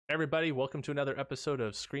Everybody, welcome to another episode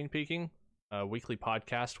of Screen Peeking, a weekly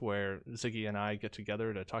podcast where Ziggy and I get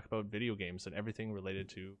together to talk about video games and everything related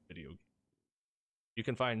to video games. You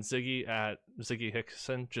can find Ziggy at Ziggy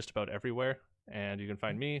Hickson just about everywhere, and you can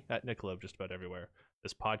find me at Nicolobe just about everywhere.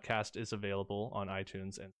 This podcast is available on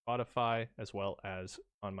iTunes and Spotify, as well as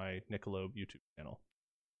on my Nicolobe YouTube channel.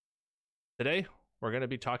 Today, we're going to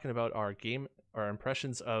be talking about our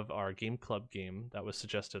impressions of our Game Club game that was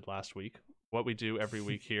suggested last week. What we do every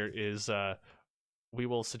week here is we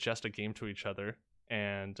will suggest a game to each other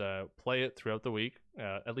and play it throughout the week,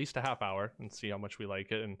 at least a half hour, and see how much we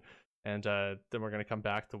like it. And then we're going to come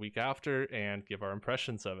back the week after and give our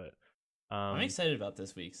impressions of it. I'm excited about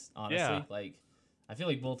this week's, honestly. Yeah. I feel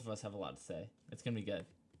like both of us have a lot to say. It's going to be good.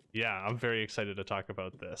 Yeah, I'm very excited to talk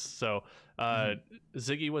about this. So,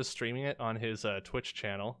 Ziggy was streaming it on his Twitch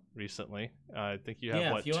channel recently. I think you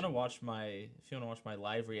have if you want to watch my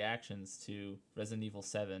live reactions to Resident Evil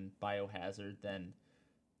 7 Biohazard, then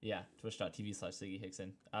twitch.tv/Ziggy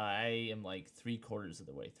Hickson. I am like 3/4 of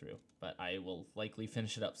the way through, but I will likely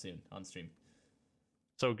finish it up soon on stream.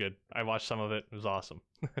 So good. I watched some of it. It was awesome.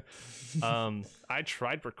 I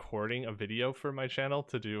tried recording a video for my channel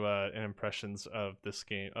to do an impressions of this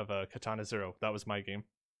game, of Katana Zero. That was my game,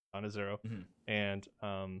 Katana Zero. Mm-hmm. And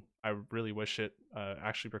I really wish it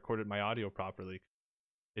actually recorded my audio properly.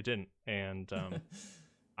 It didn't. And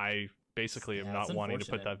I basically am not wanting to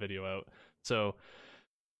put that video out. So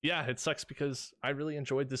yeah, it sucks because I really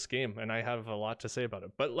enjoyed this game and I have a lot to say about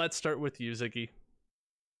it. But let's start with you, Ziggy.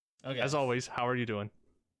 Okay. As always, how are you doing?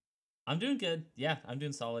 I'm doing good. Yeah, I'm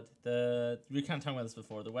doing solid. We were kind of talking about this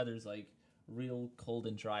before. The weather's like real cold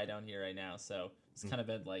and dry down here right now, so it's kind of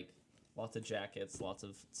been like lots of jackets, lots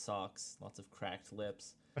of socks, lots of cracked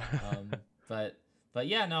lips. But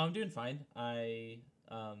yeah, no, I'm doing fine. I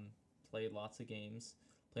played lots of games,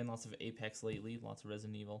 playing lots of Apex lately, lots of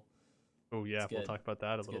Resident Evil. Oh yeah, we'll talk about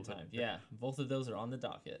that a little bit. Yeah, both of those are on the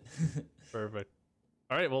docket. Perfect.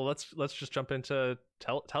 All right, well, let's just jump into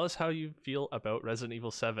tell us how you feel about Resident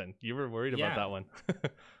Evil 7. You were worried about that one.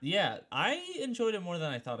 Yeah, I enjoyed it more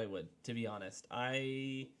than I thought I would, to be honest.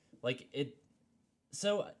 I like it.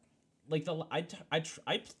 So, like hold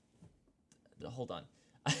on.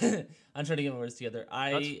 I'm trying to get my words together.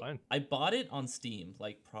 That's fine. I bought it on Steam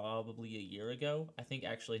like probably a year ago. I think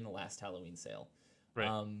actually in the last Halloween sale.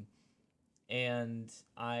 Right. And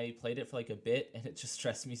I played it for like a bit, and it just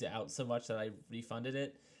stressed me out so much that I refunded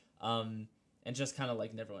it, and just kind of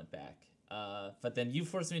like never went back. But then you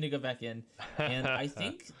forced me to go back in, and I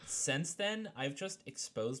think since then I've just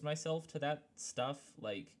exposed myself to that stuff,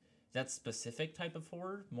 like that specific type of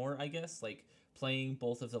horror more, I guess, like playing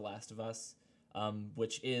both of The Last of Us,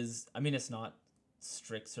 which is, I mean, it's not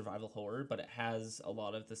strict survival horror, but it has a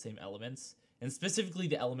lot of the same elements, and specifically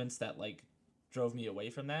the elements that like drove me away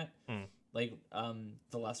from that. Like,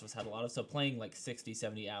 The Last of Us had a lot of, so playing like 60,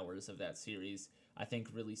 70 hours of that series, I think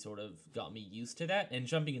really sort of got me used to that, and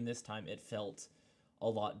jumping in this time, it felt a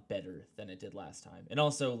lot better than it did last time. And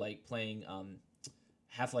also, like, playing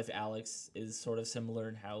Half-Life Alyx is sort of similar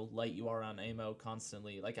in how light you are on ammo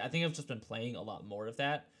constantly. Like, I think I've just been playing a lot more of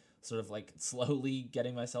that, sort of like slowly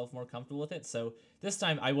getting myself more comfortable with it. So this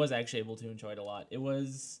time, I was actually able to enjoy it a lot. It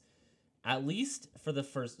was, at least for the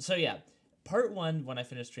first, so yeah, Part 1, when I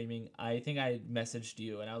finished streaming, I think I messaged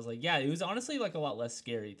you, and I was like, yeah, it was honestly like a lot less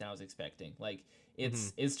scary than I was expecting. Like,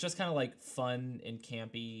 it's just kind of like fun and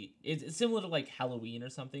campy. It's similar to like Halloween or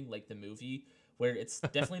something, like the movie, where it's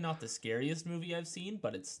definitely not the scariest movie I've seen,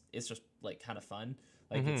 but it's just like kind of fun.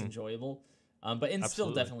 Like, it's enjoyable. But it's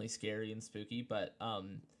still definitely scary and spooky. But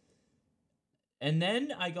and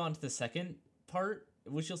then I got into the second part,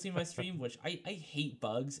 which you'll see in my stream, which I hate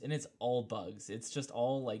bugs, and it's all bugs. It's just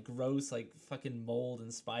all like gross, like fucking mold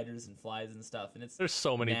and spiders and flies and stuff. And there's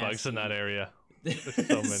so many bugs in that area. There's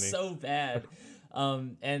so many. So bad.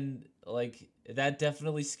 And like that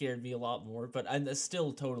definitely scared me a lot more, but I'm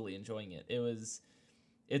still totally enjoying it.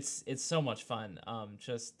 It's so much fun.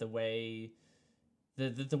 Just the way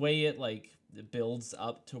the way it like builds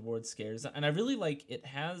up towards scares, and I really like it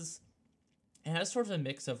has sort of a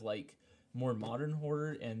mix of like more modern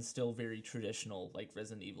horror and still very traditional like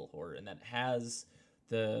Resident Evil horror, and that has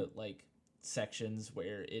the like sections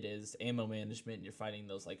where it is ammo management and you're fighting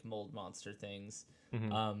those like mold monster things,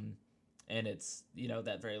 and it's, you know,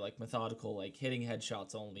 that very like methodical, like hitting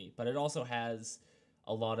headshots only, but it also has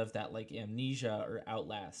a lot of that like Amnesia or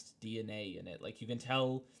Outlast DNA in it. Like, you can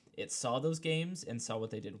tell it saw those games and saw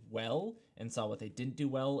what they did well and saw what they didn't do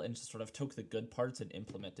well, and just sort of took the good parts and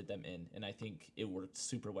implemented them in. And I think it worked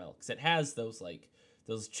super well because it has those like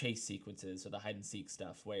those chase sequences or the hide and seek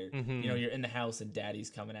stuff where you know, you're in the house and daddy's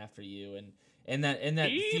coming after you, and and that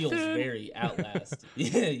feels Ethan! very Outlast.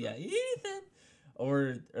 Yeah, Ethan.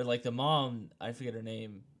 Or like the mom, I forget her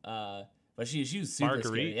name. But she was super Marguerite.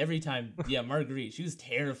 scary every time. Yeah, Marguerite. She was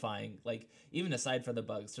terrifying. Like even aside from the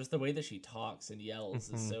bugs, just the way that she talks and yells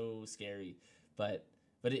is so scary. But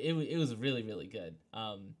it was really really good.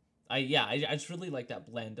 I just really like that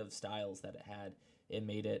blend of styles that it had. It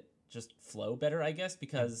made it just flow better, I guess,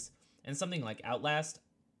 because and something like Outlast,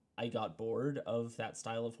 I got bored of that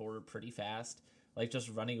style of horror pretty fast. Like just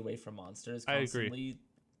running away from monsters I agree. constantly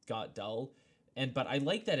got dull. But I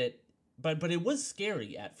like that but it was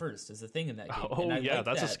scary at first is the thing in that game. Oh And I yeah, like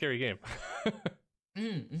that's a that. scary game.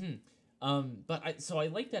 Mm-hmm. But I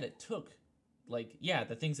like that it took like yeah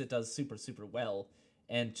the things it does super super well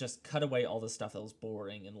and just cut away all the stuff that was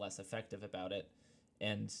boring and less effective about it,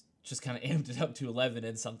 and just kind of amped it up to 11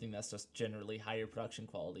 in something that's just generally higher production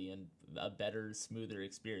quality and a better smoother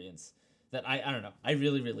experience. That I don't know, I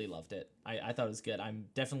really really loved it. I thought it was good. I'm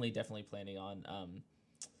definitely planning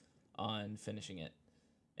on finishing it.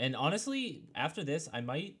 And honestly, after this, I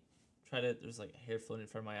might try to. There's like hair floating in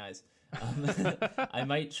front of my eyes. I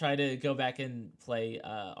might try to go back and play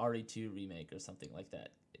RE2 remake or something like that.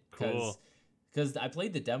 Cool. Because I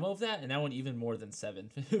played the demo of that, and that one even more than 7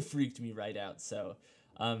 freaked me right out. So,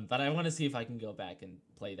 but I want to see if I can go back and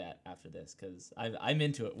play that after this because I'm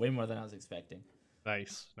into it way more than I was expecting.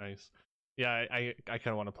 Nice. Yeah, I kind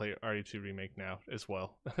of want to play RE2 remake now as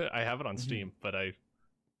well. I have it on Steam, but I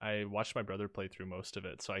watched my brother play through most of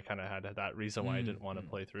it, so I kind of had that reason why I didn't want to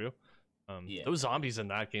play through. Yeah. Those zombies in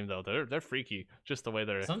that game though, they're freaky. Just the way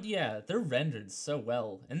they're They're rendered so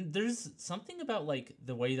well, and there's something about like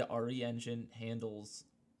the way the RE engine handles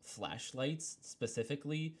flashlights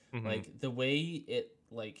specifically, like the way it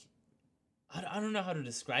like I don't know how to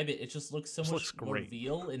describe it. It just looks so much more great.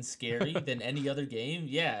 real and scary than any other game.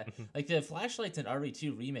 Yeah, like the flashlights in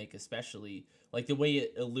RE2 remake, especially like the way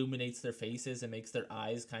it illuminates their faces and makes their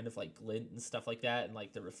eyes kind of like glint and stuff like that, and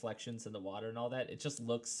like the reflections in the water and all that. It just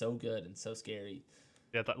looks so good and so scary.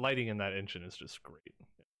 Yeah, that lighting in that engine is just great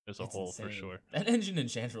as a whole Insane. for sure. That engine in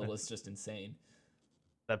general is just insane.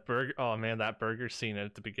 That burger, oh man, that burger scene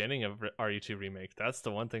at the beginning of RE2 remake. That's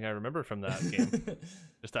the one thing I remember from that game.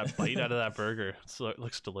 Just that bite out of that burger. It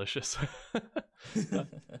looks delicious.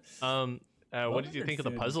 What did you think of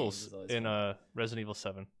the puzzles in Resident Evil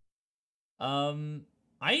 7?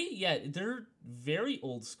 They're very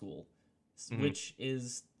old school, which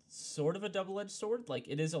is sort of a double-edged sword. Like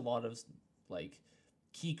it is a lot of like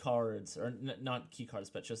key cards or not key cards,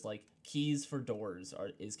 but just like keys for doors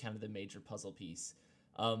is kind of the major puzzle piece.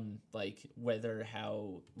 Like whether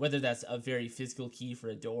that's a very physical key for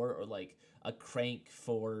a door or like a crank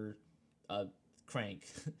for a crank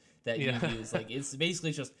that you use. Like it's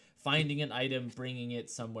basically just finding an item, bringing it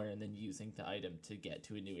somewhere, and then using the item to get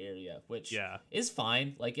to a new area, which is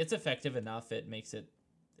fine. Like it's effective enough. It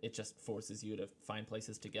just forces you to find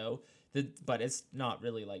places to go. But it's not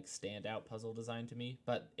really like standout puzzle design to me.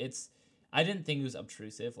 But I didn't think it was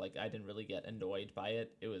obtrusive. Like I didn't really get annoyed by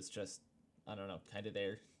it. It was just, I don't know, kind of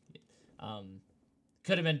there.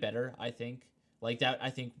 Could have been better, I think. Like that, I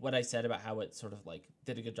think what I said about how it sort of like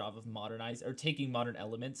did a good job of taking modern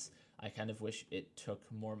elements. I kind of wish it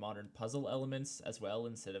took more modern puzzle elements as well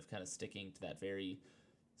instead of kind of sticking to that very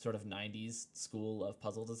sort of 90s school of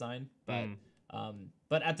puzzle design.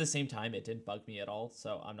 But at the same time, it didn't bug me at all,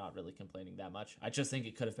 so I'm not really complaining that much. I just think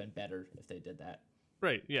it could have been better if they did that.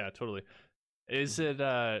 Right, yeah, totally. Has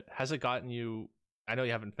it gotten you, I know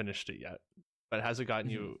you haven't finished it yet, but has it gotten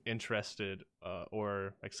you interested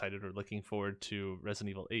or excited or looking forward to Resident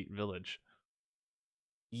Evil 8 Village?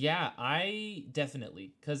 Yeah, I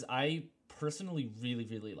definitely, because I personally really,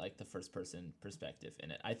 really like the first person perspective in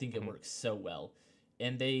it. I think it works so well.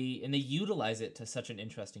 And they utilize it to such an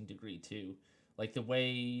interesting degree too. Like the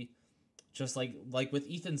way just like with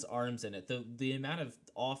Ethan's arms in it, the amount of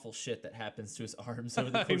awful shit that happens to his arms over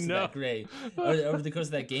the course of that over the course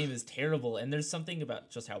of that game is terrible. And there's something about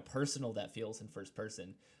just how personal that feels in first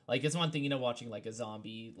person. Like it's one thing, watching like a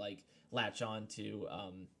zombie like latch on to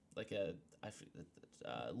like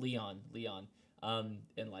Leon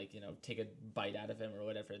and like take a bite out of him or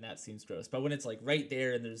whatever, and that seems gross. But when it's like right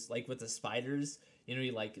there, and there's like with the spiders,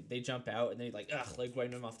 they jump out and they like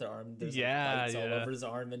wipe him off their arm. There's like bites all over his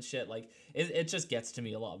arm and shit. Like it just gets to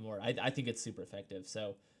me a lot more. I think it's super effective.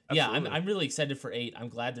 So absolutely. Yeah, I'm really excited for 8. I'm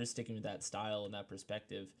glad they're sticking with that style and that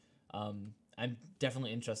perspective. I'm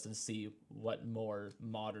definitely interested to see what more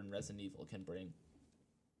modern Resident Evil can bring.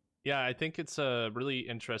 Yeah, I think it's really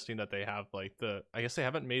interesting that they have like I guess they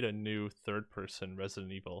haven't made a new third-person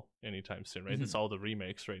Resident Evil anytime soon, right? It's all the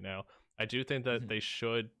remakes right now. I do think that they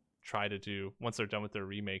should try to do, once they're done with their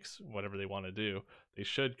remakes, whatever they want to do, they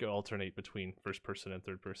should go alternate between first person and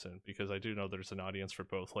third person, because I do know there's an audience for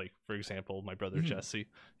both. Like, for example, my brother Jesse,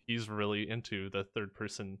 he's really into the third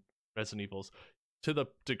person Resident Evils, to the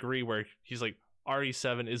degree where he's like,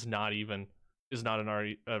 RE7 is not an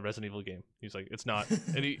Resident Evil game. He's like, it's not,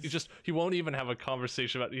 and he won't even have a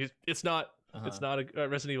conversation about it. It's not a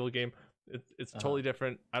Resident Evil game. It's totally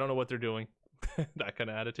different. I don't know what they're doing. That kind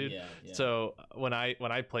of attitude. Yeah. So when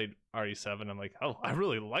I played RE7, I'm like, oh, I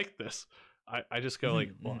really like this. I just go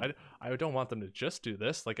like, well, I don't want them to just do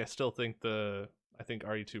this. Like, I still think I think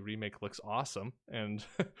RE2 remake looks awesome, and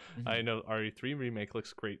I know RE3 remake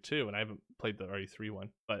looks great too, and I haven't played the RE3 one,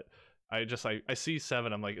 but I see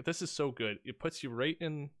 7, I'm like, this is so good. It puts you right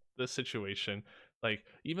in the situation. Like,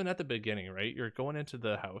 even at the beginning, right? You're going into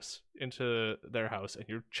their house, and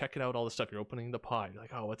you're checking out all the stuff. You're opening the pod. You're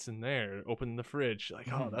like, oh, what's in there? Opening the fridge. You're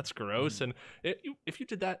like, oh, that's gross. And if you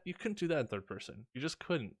did that, you couldn't do that in third person. You just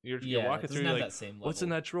couldn't. You're walking through, you're like, what's in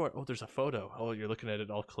that drawer? Oh, there's a photo. Oh, you're looking at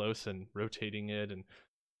it all close and rotating it, and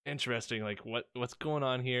interesting, like what's going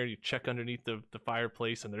on here. You check underneath the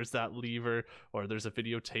fireplace, and there's that lever, or there's a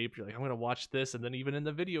videotape. You're like, I'm gonna watch this. And then even in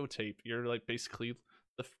the videotape, you're like basically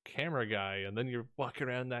the camera guy, and then you're walking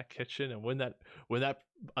around that kitchen, and when that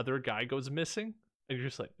other guy goes missing, and you're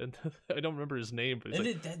just like, and I don't remember his name, but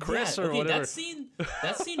it's like Chris or whatever.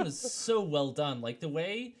 That scene was so well done. Like, the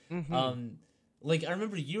way like, I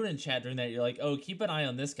remember you were in chat during that. You're like, oh, keep an eye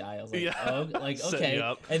on this guy. I was like, oh, like,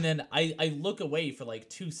 okay. And then I look away for like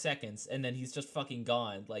 2 seconds, and then he's just fucking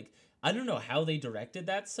gone. Like, I don't know how they directed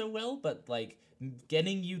that so well, but like,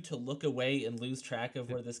 getting you to look away and lose track of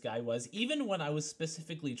where this guy was, even when I was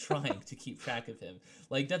specifically trying to keep track of him.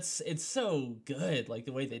 Like, it's so good, like,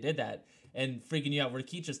 the way they did that, and freaking you out where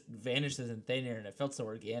he just vanishes in thin air, and it felt so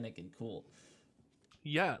organic and cool.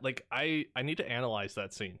 Yeah, like, I need to analyze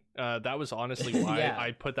that scene. That was honestly why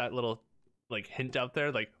I put that little like hint out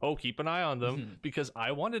there, like, oh, keep an eye on them, because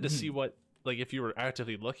I wanted to see what, like, if you were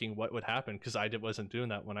actively looking, what would happen, because I wasn't doing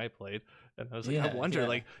that when I played, and I was like, I wonder,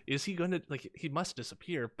 like, is he gonna, like, he must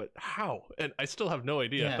disappear, but how? And I still have no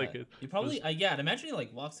idea. Like, you probably I'd imagine he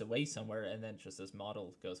like walks away somewhere, and then just this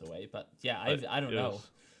model goes away. But I don't know.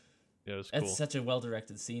 It was cool. It's such a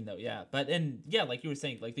well-directed scene, though. Yeah, but like you were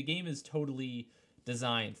saying, like, the game is totally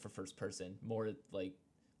designed for first person. More like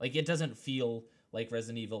it doesn't feel like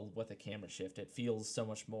Resident Evil with a camera shift. It feels so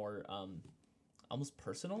much more almost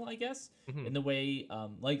personal, I guess, in the way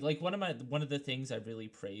like one of the things I really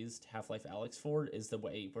praised Half-Life Alyx for is the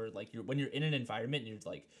way where, like, when you're in an environment and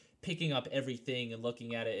you're like picking up everything and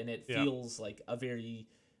looking at it, and it feels like a very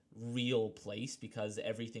real place, because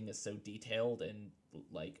everything is so detailed and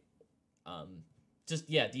like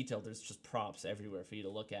detailed. There's just props everywhere for you to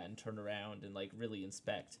look at and turn around and like really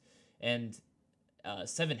inspect. And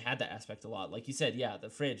 7 had that aspect a lot. Like you said, the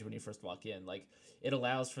fridge, when you first walk in, like, it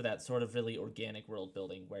allows for that sort of really organic world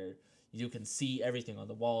building where you can see everything on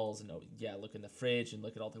the walls, and look in the fridge and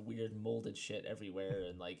look at all the weird molded shit everywhere,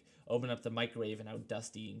 and like open up the microwave and how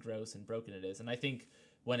dusty and gross and broken it is. And I think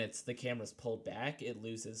when the camera's pulled back, it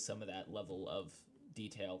loses some of that level of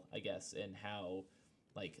detail, I guess, and how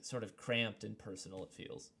like sort of cramped and personal it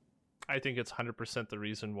feels. I think it's 100% the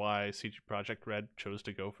reason why CG Projekt Red chose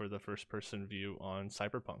to go for the first-person view on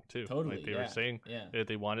Cyberpunk too. Totally, like they were saying,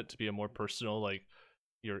 they want it to be a more personal, like,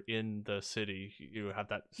 you're in the city, you have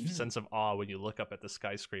that sense of awe when you look up at the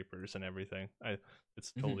skyscrapers and everything.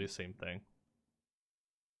 It's totally the same thing.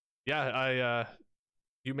 Yeah,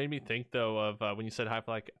 you made me think though of when you said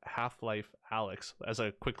Half-Life Alyx. As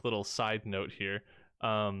a quick little side note here,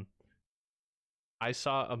 I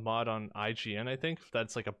saw a mod on IGN, I think,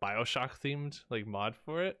 that's like a BioShock themed like mod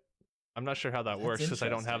for it. I'm not sure how that works because I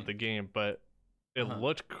don't have the game, but it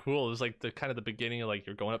looked cool. It was like the beginning of, like,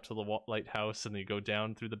 you're going up to the lighthouse, and then you go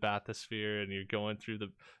down through the bathysphere, and you're going through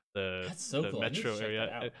the cool. metro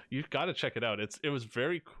area. You got to check it out. It was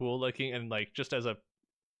very cool looking, and like, just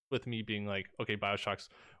with me being like, okay, BioShock's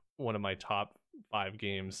one of my top 5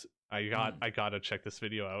 games. I gotta check this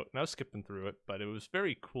video out, and I was skipping through it, but it was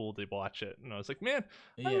very cool to watch it, and I was like, man,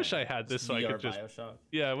 I wish I had this so I could just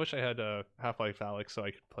BioShock. I wish I had a Half-Life Alyx so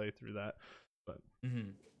I could play through that. But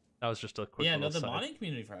that was just a quick the modding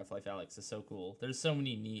community for Half-Life Alyx is so cool. There's so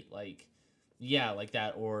many neat like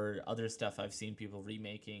that, or other stuff I've seen people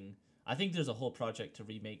remaking. I think there's a whole project to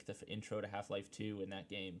remake the intro to Half-Life 2 in that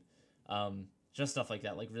game. Just stuff like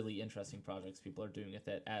that, like really interesting projects people are doing with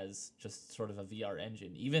it as just sort of a VR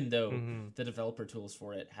engine, even though the developer tools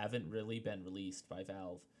for it haven't really been released by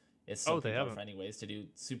Valve. It's still finding ways to do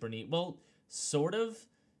super neat. Well, sort of,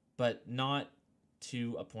 but not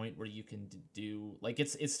to a point where you can do, like,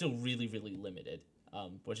 it's still really, really limited.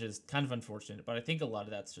 which is kind of unfortunate. But I think a lot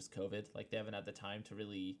of that's just COVID. Like they haven't had the time to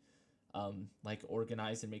really like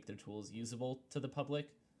organize and make their tools usable to the public.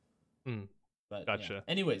 But Gotcha. yeah.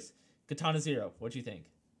 Anyways, Katana Zero, what do you think?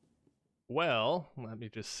 Well, let me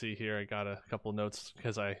just see here. I got a couple notes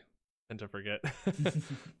because I tend to forget.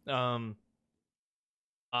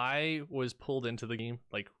 I was pulled into the game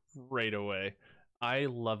like right away. I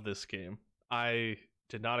love this game. I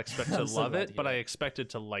did not expect to love it, but I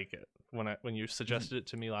expected to like it. When you suggested it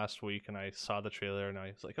to me last week and I saw the trailer and I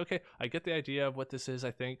was like, okay, I get the idea of what this is.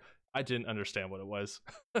 I think I didn't understand what it was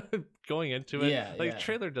going into it.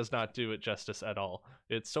 Trailer does not do it justice at all.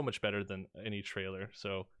 It's so much better than any trailer.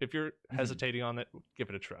 So if you're hesitating on it, give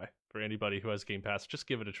it a try. For anybody who has Game Pass, just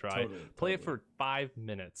give it a try. Play it for 5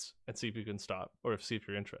 minutes and see if you can stop, or see if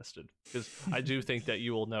you're interested. Because I do think that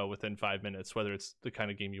you will know within 5 minutes whether it's the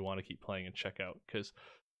kind of game you want to keep playing and check out. Because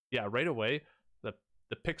yeah, right away,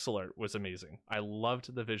 the pixel art was amazing. I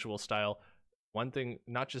loved the visual style. One thing,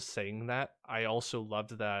 not just saying that, I also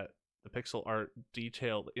loved that the pixel art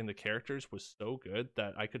detail in the characters was so good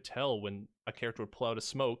that I could tell when a character would pull out a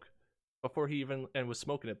smoke before he even was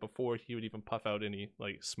smoking it before he would even puff out any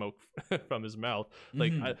like smoke from his mouth.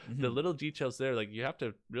 Like the little details there, like you have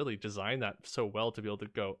to really design that so well to be able to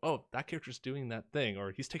go, oh, that character's doing that thing,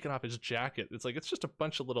 or he's taking off his jacket. It's like it's just a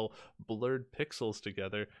bunch of little blurred pixels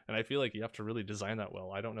together, and I feel like you have to really design that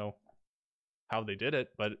well. I don't know how they did it,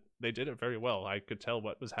 but they did it very well. I could tell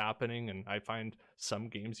what was happening, and I find some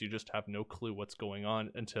games you just have no clue what's going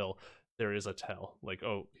on until there is a tell. Like,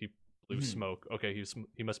 oh, he blew smoke. Okay,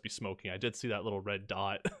 he must be smoking. I did see that little red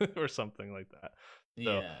dot or something like that.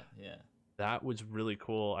 So yeah. That was really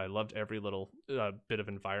cool. I loved every little bit of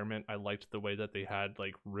environment. I liked the way that they had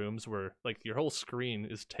like rooms where like your whole screen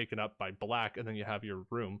is taken up by black, and then you have your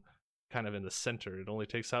room kind of in the center. It only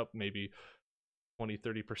takes up maybe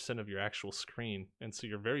 20-30% of your actual screen, and so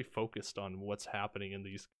you're very focused on what's happening in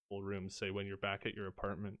these cool rooms, say when you're back at your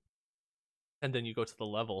apartment. And then you go to the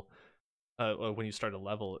level when you start a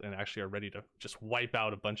level and actually are ready to just wipe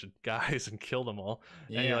out a bunch of guys and kill them all,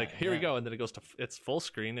 and you're like, here we go, and then it goes to it's full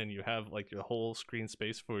screen, and you have like your whole screen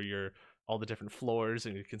space for your all the different floors,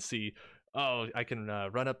 and you can see, oh, I can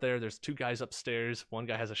run up there. There's 2 guys upstairs. One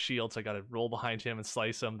guy has a shield, so I got to roll behind him and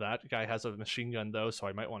slice him. That guy has a machine gun though, so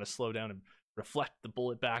I might want to slow down and reflect the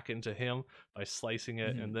bullet back into him by slicing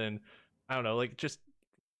it. And then I don't know, like just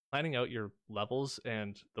planning out your levels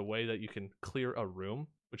and the way that you can clear a room,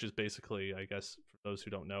 which is basically, I guess for those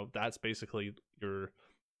who don't know, that's basically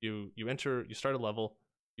you start a level,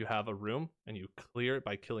 you have a room, and you clear it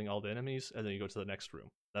by killing all the enemies, and then you go to the next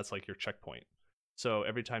room. That's like your checkpoint. So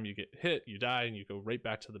every time you get hit, you die, and you go right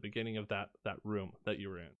back to the beginning of that room that you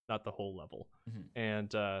were in, not the whole level.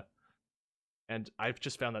 And I've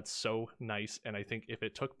just found that so nice, and I think if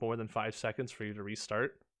it took more than 5 seconds for you to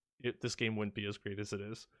restart, this game wouldn't be as great as it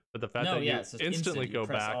is. But the fact that you instantly go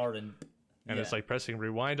back, and it's like pressing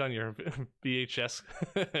rewind on your VHS,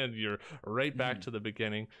 and you're right back to the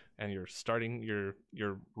beginning, and you're starting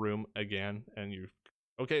your room again, and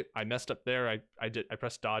okay, I messed up there. I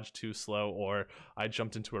pressed dodge too slow, or I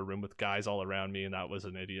jumped into a room with guys all around me, and that was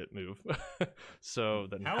an idiot move. So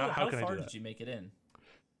then how can I do far that? did you make it in?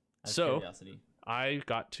 So curiosity. I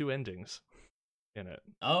got 2 endings in it.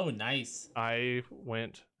 Oh, nice. I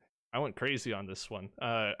went crazy on this one.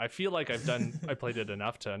 I feel like I played it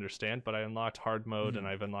enough to understand, but I unlocked hard mode and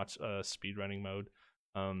I've unlocked speedrunning mode.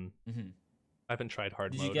 I haven't tried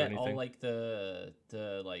hard mode or anything. Did you get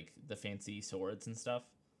all like the fancy swords and stuff?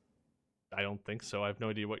 I don't think so. I have no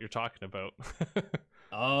idea what you're talking about.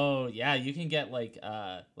 Oh yeah, you can get like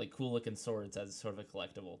cool looking swords as sort of a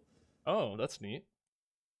collectible. Oh, that's neat.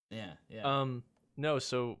 Yeah. No,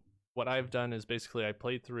 so what I've done is basically I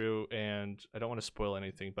played through, and I don't want to spoil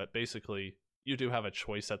anything, but basically you do have a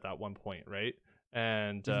choice at that one point, right?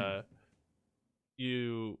 And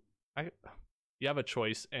you have a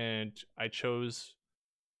choice, and I chose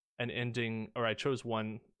an ending, or I chose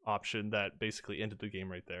one option that basically ended the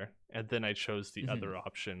game right there, and then I chose the other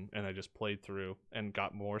option, and I just played through and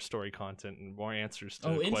got more story content and more answers to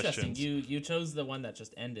questions. Interesting. You chose the one that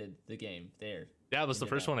just ended the game there. Yeah, it was the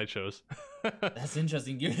first one I chose. That's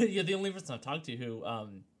interesting. You're the only person I've talked to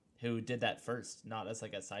who did that first, not as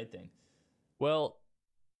like a side thing. Well,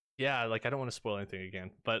 yeah, like I don't want to spoil anything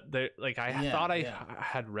again, but I thought I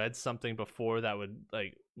had read something before that would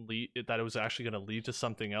like lead, that it was actually going to lead to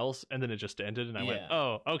something else, and then it just ended, and I went,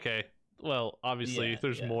 oh, okay. Well, obviously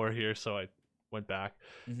there's more here, so I went back.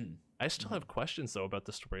 I still have questions though about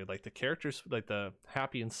the story, like the characters, like the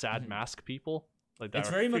happy and sad mask people. Like that it's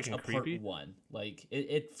very much a creepy. part 1. Like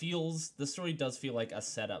it feels, the story does feel like a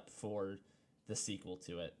setup for the sequel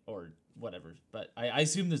to it or whatever. But I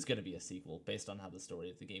assume there's going to be a sequel based on how the story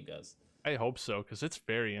of the game goes. I hope so, because it's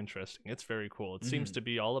very interesting. It's very cool. It seems to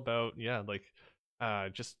be all about, like,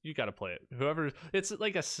 just you got to play it. Whoever, it's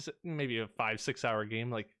like maybe a 5-6 hour game.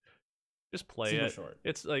 Like, just play Super it. short.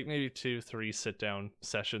 It's like maybe 2-3 sit down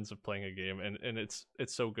sessions of playing a game, and it's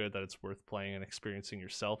so good that it's worth playing and experiencing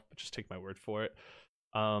yourself. But just take my word for it.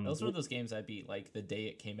 Those were those games I beat like the day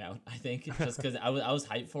it came out. I think just because I was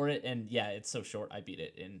hyped for it, and yeah, it's so short. I beat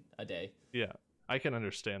it in a day. Yeah, I can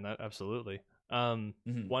understand that absolutely. One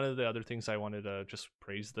of the other things I wanted to just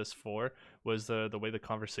praise this for was the way the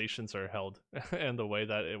conversations are held and the way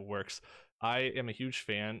that it works. I am a huge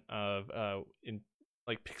fan of in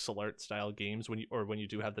like pixel art style games when you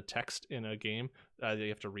do have the text in a game that you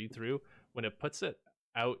have to read through, when it puts it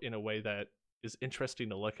out in a way that is interesting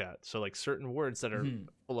to look at. So like certain words that are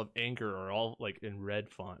full of anger are all like in red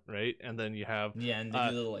font, right? And then you have and they do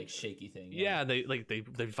a little like shaky thing. Yeah, they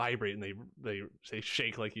vibrate and they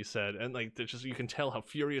shake, like you said, and like they're just, you can tell how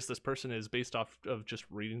furious this person is based off of just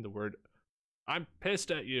reading the word "I'm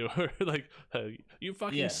pissed at you" or like "you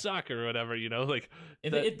fucking suck" or whatever, like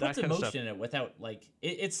it puts emotion in it without like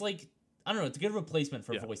it's like, I don't know, it's a good replacement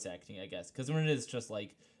for voice acting, I guess, because when it is just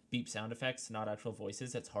like beep sound effects, not actual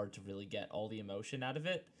voices, it's hard to really get all the emotion out of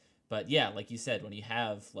it. But yeah, like you said, when you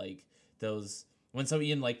have like those, when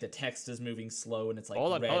like the text is moving slow and it's like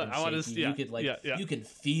red and shaky, you could like you can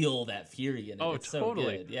feel that fury in it. It's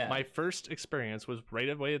totally. So good. Yeah. My first experience was right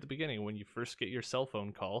away at the beginning when you first get your cell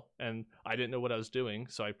phone call, and I didn't know what I was doing,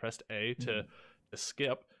 so I pressed A to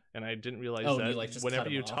skip, and I didn't realize that whenever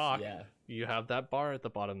you talk, you have that bar at the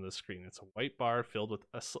bottom of the screen. It's a white bar filled with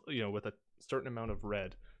with a certain amount of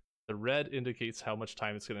red. The red indicates how much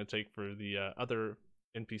time it's going to take for the other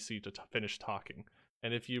NPC to finish talking.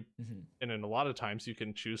 And if you, and then a lot of times you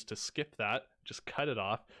can choose to skip that, just cut it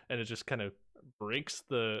off, and it just kind of breaks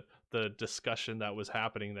the discussion that was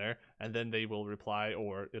happening there, and then they will reply,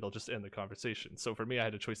 or it'll just end the conversation. So for me, I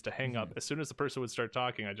had a choice to hang up. As soon as the person would start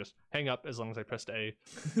talking, I just hang up as long as I pressed A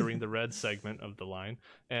during the red segment of the line.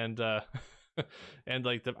 And and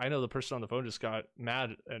like I know the person on the phone just got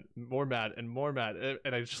mad and more mad and more mad,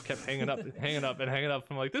 and I just kept hanging up and hanging up and hanging up.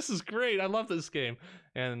 I'm like, this is great, I love this game.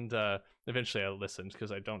 And eventually I listened,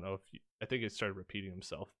 because I don't know if I think it started repeating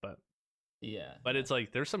himself, but it's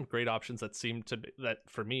like there's some great options that seem to be, that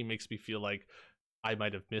for me makes me feel like I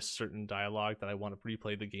might have missed certain dialogue that I want to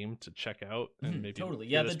replay the game to check out, and maybe totally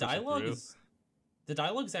the dialogue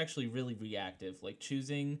is actually really reactive. Like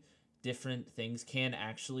choosing different things can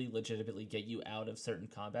actually legitimately get you out of certain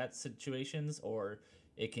combat situations, or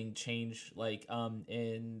it can change. Like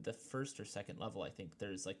in the first or second level, I think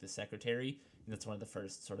there's like the secretary, and that's one of the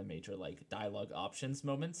first sort of major like dialogue options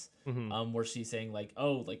moments, where she's saying like,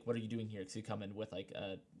 oh, like what are you doing here, because you come in with like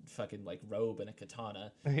a fucking like robe and a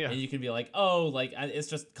katana, and you can be like, oh, like it's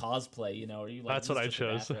just cosplay, or you like, that's what I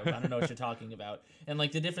chose. I don't know what you're talking about. And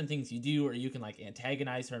like the different things you do, or you can like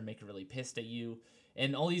antagonize her and make her really pissed at you,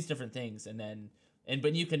 and all these different things.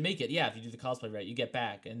 But you can make it, if you do the cosplay right, you get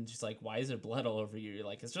back, and she's like, why is there blood all over you? You're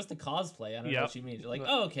like, it's just a cosplay, I don't know what she means. You're like,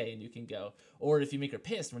 oh, okay, and you can go. Or if you make her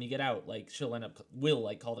pissed when you get out, like she'll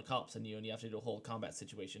like call the cops on you, and you have to do a whole combat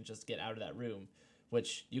situation just to get out of that room,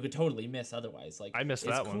 which you could totally miss otherwise. Like, I missed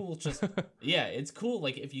that cool, one. Just it's cool.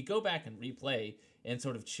 Like if you go back and replay and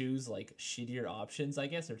sort of choose like shittier options, I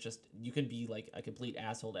guess, or just you can be like a complete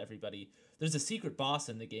asshole to everybody. There's a secret boss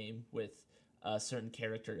in the game with a certain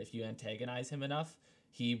character. If you antagonize him enough,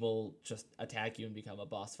 he will just attack you and become a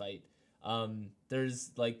boss fight.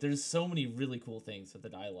 There's so many really cool things with the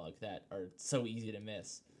dialogue that are so easy to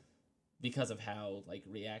miss because of how like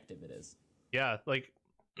reactive it is. Yeah, like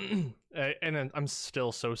and I'm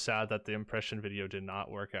still so sad that the impression video did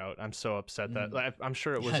not work out. I'm so upset that I'm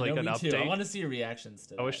sure it was like an update. Too. I want to see your reactions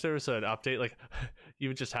to that. I wish there was an update, like you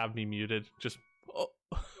would just have me muted, just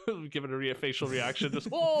give it a facial reaction, just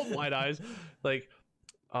wide eyes, like,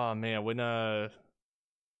 oh man, when I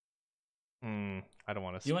don't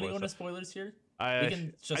want to. You want to go into spoilers here? I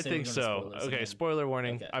think so. Okay, spoiler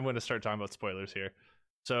warning. Okay. I'm going to start talking about spoilers here.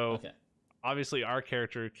 So, obviously, our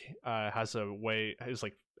character has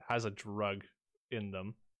a drug in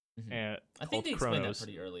them, and I think they explained that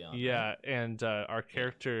pretty early on. Yeah, right? And our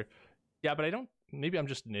character, but I don't. Maybe I'm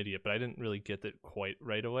just an idiot, but I didn't really get it quite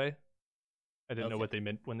right away. I didn't know what they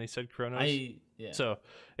meant when they said Chronos. So,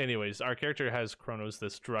 anyways, our character has Chronos,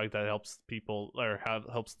 this drug that helps people, or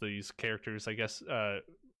helps these characters. I guess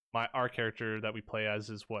our character that we play as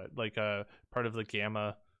is like a part of the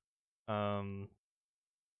Gamma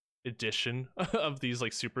edition of these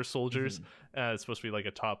like super soldiers. It's supposed to be like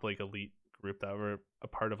a top like elite group that were a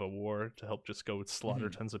part of a war to help just go slaughter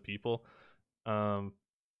tons of people. Um,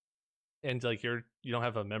 and like you don't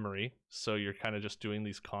have a memory, so you're kind of just doing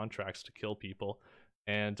these contracts to kill people.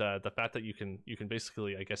 And the fact that you can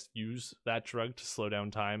basically, I guess, use that drug to slow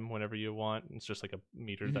down time whenever you want. It's just like a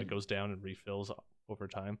meter that Hmm. goes down and refills over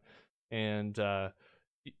time. And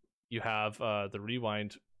you have the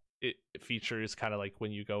rewind. It features kind of like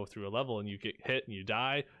when you go through a level and you get hit and you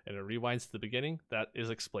die and it rewinds to the beginning. That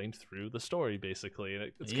is explained through the story basically,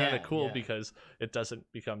 and it's kind of Yeah, cool yeah. because it doesn't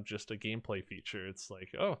become just a gameplay feature. It's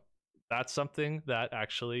like, oh, that's something that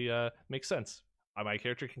actually makes sense. My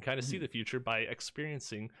character can kind of see Hmm. the future by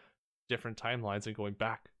experiencing different timelines and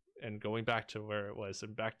going back to where it was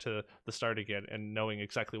and back to the start again and knowing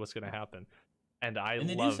exactly what's going to happen. And I And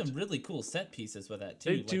they do loved some really cool set pieces with that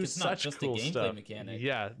they too. Like do it's not such just a cool gameplay stuff. mechanic.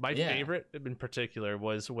 Yeah, my Yeah. favorite in particular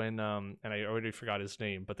was when and I already forgot his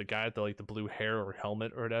name, but the guy with the like the blue hair or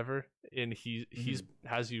helmet or whatever, and he's Hmm.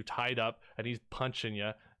 has you tied up and he's punching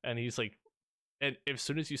you, and he's like, and as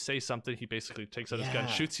soon as you say something, he basically takes out his gun, Yeah.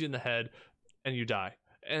 shoots you in the head, and you die.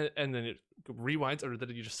 And then it rewinds, or then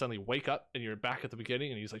you just suddenly wake up and you're back at the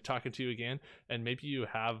beginning, and he's like talking to you again. And maybe you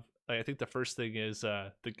have, like, I think the first thing is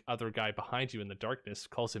the other guy behind you in the darkness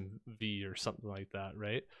calls him V or something like that,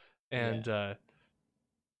 right? Yeah. And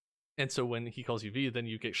and so when he calls you V, then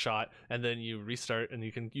you get shot, and then you restart, and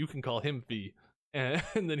you can call him V, and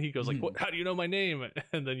then he goes like, "What? Hmm. How do you know my name?"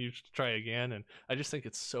 And then you try again, and I just think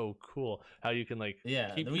it's so cool how you can like Yeah.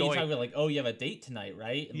 The keep way you talk going. about like, oh, you have a date tonight,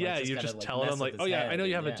 right? And like Yeah, just you kind of just like tell him mess with like, his "Oh yeah, I head. know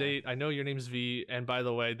you And have a yeah. date. I know your name's V, and by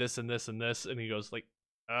the way, this and this and this." And he goes like,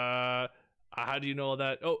 how do you know all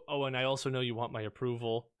that? Oh, and I also know you want my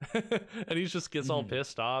approval." And he just gets all Hmm.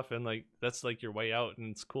 pissed off, and like that's like your way out,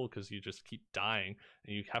 and it's cool because you just keep dying,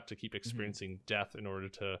 and you have to keep Hmm. experiencing death in order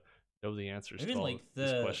to know the answers to Even all like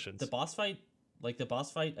these the questions. boss fight, like the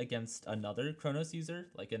boss fight against another Chronos user,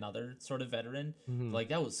 like another sort of veteran, Hmm. like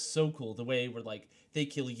that was so cool. The way where like they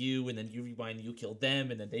kill you and then you rewind, you kill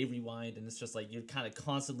them, and then they rewind, and it's just like you're kind of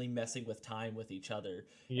constantly messing with time with each other,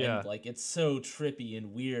 and Yeah, like it's so trippy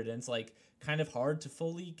and weird, and it's like kind of hard to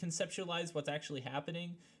fully conceptualize what's actually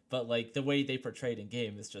happening. But like the way they portrayed in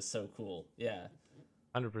game is just so cool. Yeah.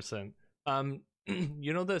 100%.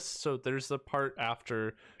 You know this. So there's the part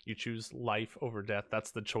after you choose life over death.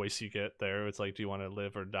 That's the choice you get there. It's like, do you want to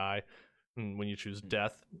live or die? And when you choose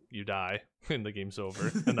death, you die, and the game's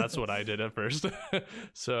over. And that's what I did at first.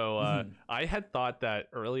 So Hmm. I had thought that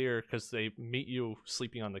earlier because they meet you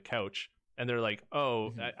sleeping on the couch, and they're like, "Oh,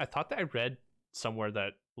 Hmm. I thought that I read somewhere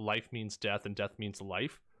that life means death and death means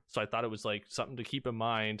life." So I thought it was like something to keep in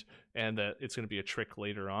mind, and that it's going to be a trick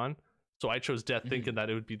later on. So I chose death Hmm. thinking that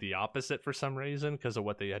it would be the opposite for some reason because of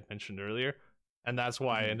what they had mentioned earlier. And that's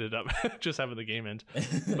why I Hmm. ended up just having the game end.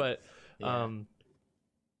 But Yeah. um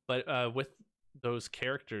with those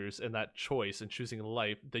characters and that choice and choosing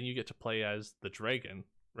life, then you get to play as the dragon,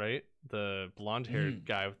 right? The blonde-haired Hmm.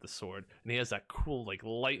 guy with the sword, and he has that cool like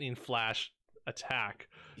lightning flash attack,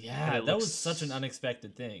 and Yeah, it that was such an looks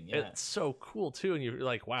unexpected thing. Yeah. it's so cool too. And you're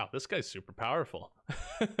like, wow, this guy's super powerful.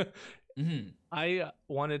 Hmm. I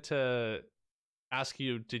wanted to ask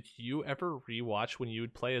you, did you ever rewatch when you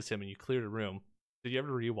would play as him and you cleared a room? Did you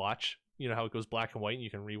ever rewatch? You know how it goes black and white, and you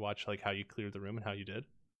can rewatch like how you cleared the room and how you did.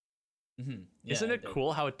 Hmm. Yeah, Isn't I it did.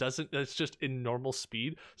 cool how it doesn't? It's just in normal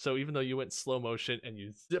speed. So even though you went slow motion and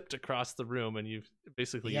you zipped across the room and you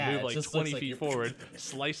Yeah, move it like just looks 20 like feet you're. forward,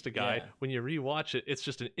 sliced a guy. Yeah. When you rewatch it, it's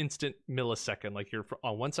just an instant millisecond. Like you're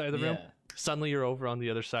on one side of the room, Yeah. suddenly you're over on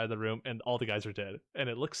the other side of the room, and all the guys are dead. And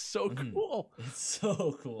it looks so Hmm. cool. It's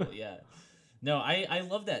so cool. Yeah. No, I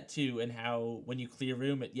love that too, and how when you clear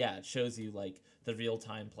room, it shows you like the real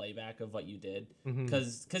time playback of what you did, Hmm.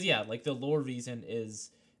 cause yeah, like the lore reason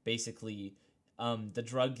is basically, the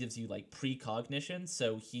drug gives you like precognition,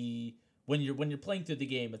 so he when you're playing through the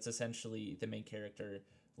game, it's essentially the main character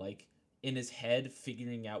like in his head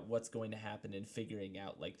figuring out what's going to happen and figuring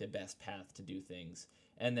out like the best path to do things.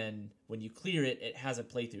 And then when you clear it, it has a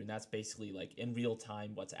playthrough, and that's basically like in real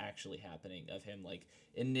time what's actually happening of him like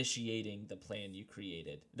initiating the plan you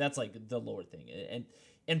created. That's like the lore thing. And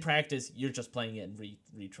in practice, you're just playing it and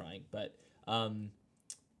retrying. Um,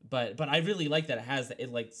 but I really like that it has that,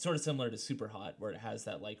 it like sort of similar to Super Hot, where it has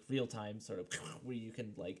that like real time sort of where you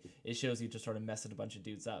can like it shows you just sort of messing a bunch of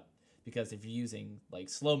dudes up. Because if you're using like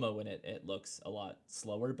slow mo in it, it looks a lot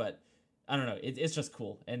slower. But I don't know, it's just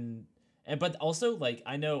cool. And but also like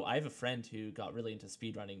I know I have a friend who got really into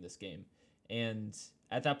speedrunning this game, and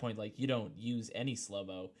at that point like you don't use any slow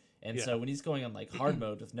mo, And Yeah. so when he's going on like hard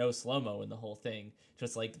mode with no slow-mo in the whole thing,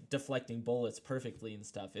 just like deflecting bullets perfectly and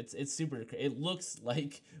stuff, it's super. It looks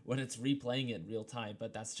like when it's replaying it in real time,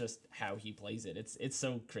 but that's just how he plays it. It's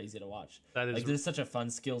so crazy to watch. That is, Like there's such a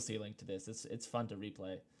fun skill ceiling to this. It's fun to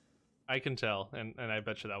replay. I can tell, and I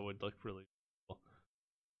bet you that would look really cool.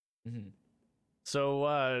 Mm-hmm.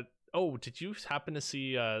 So, oh, did you happen to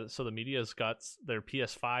see? So the media's got their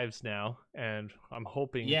PS5s now, and I'm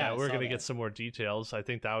hoping that we're gonna get some more details. I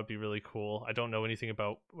think that would be really cool. I don't know anything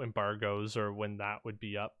about embargoes or when that would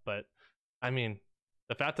be up, but I mean,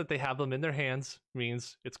 the fact that they have them in their hands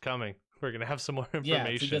means it's coming. We're gonna have some more information.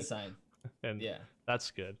 Yeah, it's a good sign. And yeah,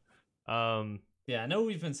 that's good. Yeah, I know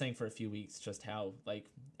we've been saying for a few weeks just how like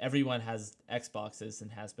everyone has Xboxes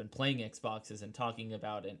and has been playing Xboxes and talking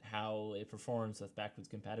about it, how it performs with backwards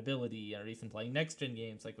compatibility, or even playing next gen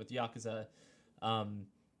games like with Yakuza. And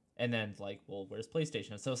then like, well, where's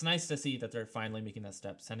PlayStation? So it's nice to see that they're finally making that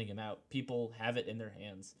step, sending them out. People have it in their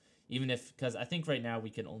hands, even if, because I think right now we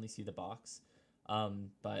can only see the box.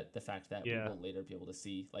 But the fact that we will later be able to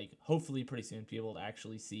see, like, hopefully pretty soon, be able to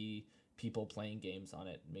actually see people playing games on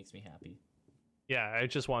it makes me happy. Yeah, I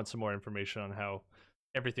just want some more information on how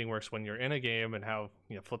everything works when you're in a game, and how,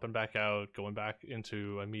 you know, flipping back out, going back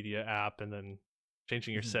into a media app, and then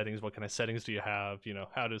changing your settings. What kind of settings do you have? You know,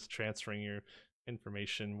 how does transferring your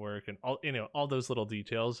information work, and all, you know, all those little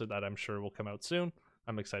details that I'm sure will come out soon.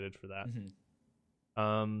 I'm excited for that.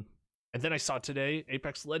 And then I saw today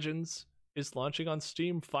Apex Legends is launching on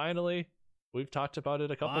Steam finally. We've talked about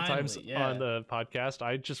it a couple times on the podcast.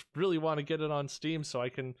 I just really want to get it on Steam so I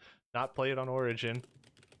can not play it on Origin.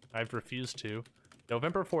 I've refused to.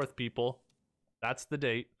 November 4th, people. That's the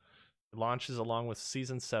date. It launches along with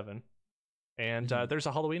Season 7. And there's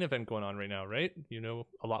a Halloween event going on right now, right? You know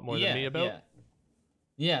a lot more than me about?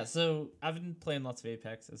 Yeah, so I've been playing lots of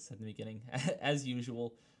Apex, as I said in the beginning, as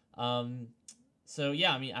usual. So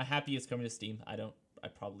yeah, I mean, I'm happy it's coming to Steam. I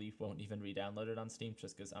probably won't even re-download it on Steam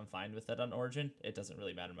just because I'm fine with it on Origin. It doesn't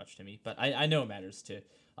really matter much to me, but I know it matters to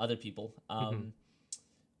other people. But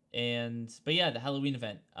yeah, the Halloween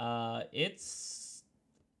event, it's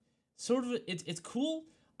sort of, it's cool.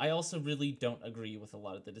 I also really don't agree with a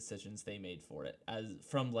lot of the decisions they made for it, as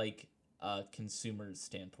from like a consumer's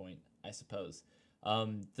standpoint, I suppose.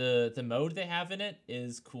 The mode they have in it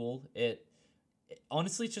is cool. It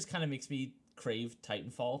honestly just kind of makes me crave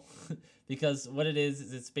Titanfall because what it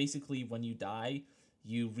is it's basically when you die,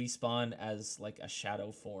 you respawn as like a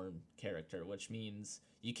shadow form character, which means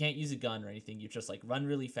you can't use a gun or anything. You just like run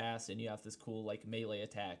really fast and you have this cool like melee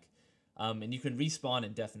attack. And you can respawn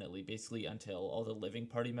indefinitely, basically until all the living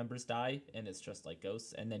party members die, and it's just like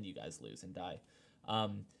ghosts, and then you guys lose and die.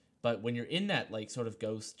 But when you're in that like sort of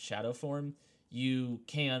ghost shadow form, you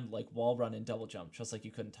can like wall run and double jump, just like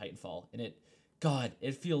you could in Titanfall, and it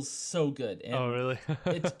feels so good. And oh, really?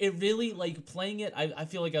 it really, like, playing it, I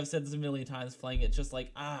feel like I've said this a million times, playing it just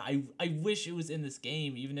like, I wish it was in this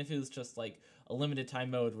game, even if it was just like a limited time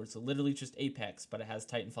mode where it's literally just Apex, but it has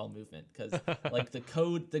Titanfall movement, because like the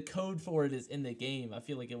code for it is in the game. I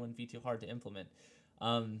feel like it wouldn't be too hard to implement.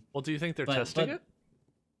 Well, do you think they're testing it?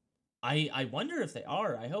 I wonder if they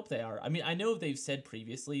are. I hope they are. I mean, I know they've said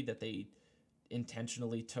previously that they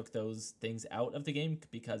intentionally took those things out of the game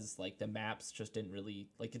because like the maps just didn't really,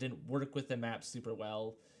 like, it didn't work with the maps super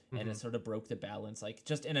well, and it sort of broke the balance. Like,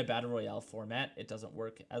 just in a battle royale format, it doesn't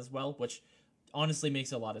work as well, which honestly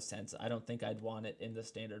makes a lot of sense. I don't think I'd want it in the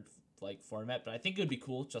standard like format, but I think it would be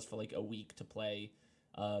cool just for like a week to play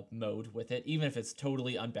mode with it, even if it's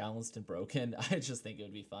totally unbalanced and broken. I just think it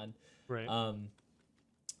would be fun. Right.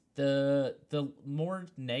 The more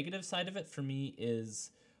negative side of it for me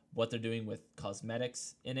is what they're doing with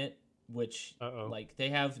cosmetics in it, which like they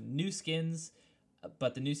have new skins,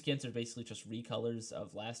 but the new skins are basically just recolors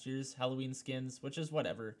of last year's Halloween skins, which is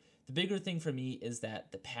whatever. The bigger thing for me is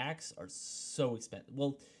that the packs are so expensive.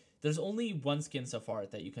 Well, there's only one skin so far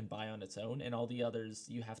that you can buy on its own, and all the others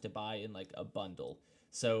you have to buy in like a bundle.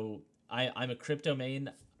 So I'm a crypto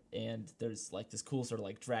main, and there's like this cool sort of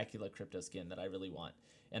like Dracula crypto skin that I really want.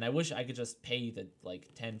 And I wish I could just pay the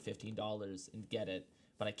like $10-15 and get it,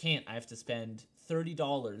 but I can't. I have to spend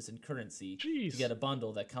 $30 in currency to get a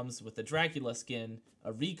bundle that comes with a Dracula skin,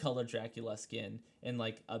 a recolored Dracula skin, and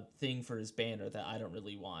like a thing for his banner that I don't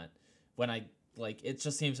really want. When I like, it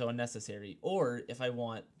just seems so unnecessary. Or if I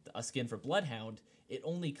want a skin for Bloodhound, it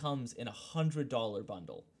only comes in $100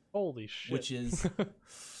 bundle. Holy shit. Which is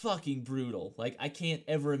fucking brutal. Like, I can't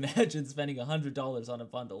ever imagine spending $100 on a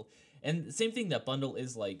bundle. And the same thing, that bundle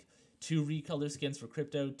is like 2 recolor skins for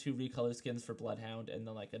Crypto, 2 recolor skins for Bloodhound, and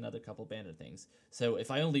then like another couple banner things. So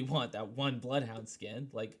if I only want that one Bloodhound skin,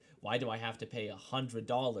 like why do I have to pay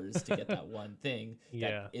 $100 to get that one thing Yeah.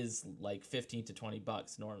 that is like 15 to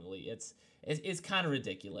 $20 normally? It's kind of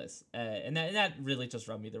ridiculous, and that really just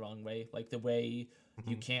rubbed me the wrong way. Like the way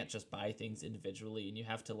you can't just buy things individually, and you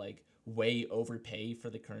have to like way overpay for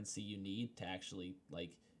the currency you need to actually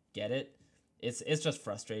like get it. It's just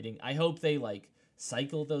frustrating. I hope they like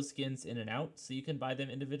cycle those skins in and out so you can buy them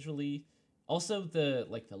individually. Also, the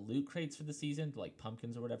loot crates for the season, like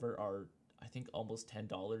pumpkins or whatever, are I think almost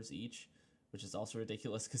 $10 each, which is also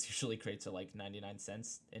ridiculous because usually crates are like 99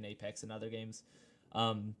 cents in Apex and other games.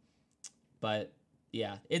 But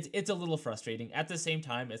yeah, it's a little frustrating. At the same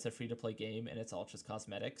time, it's a free to play game and it's all just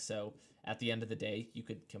cosmetic. So at the end of the day, you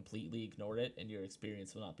could completely ignore it and your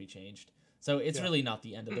experience will not be changed. So it's really not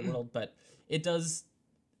the end of the world, but it does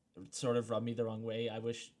sort of rub me the wrong way. I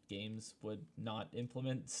wish games would not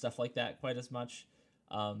implement stuff like that quite as much.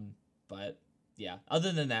 But yeah,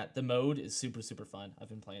 other than that, the mode is super, super fun. I've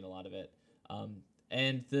been playing a lot of it.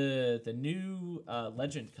 And the new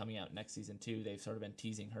Legend coming out next season too, they've sort of been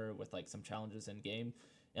teasing her with like some challenges in game.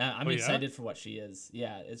 I'm excited for what she is.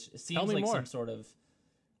 Yeah, it seems like more. some sort of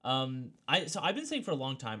I've been saying for a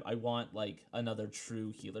long time I want like another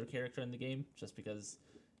true healer character in the game, just because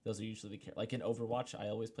those are usually like in Overwatch I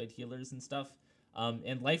always played healers and stuff.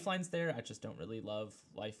 And Lifeline's there. I just don't really love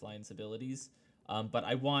Lifeline's abilities. But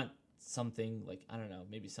I want something like, I don't know,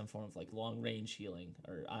 maybe some form of like long range healing,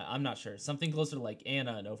 or I'm not sure, something closer to like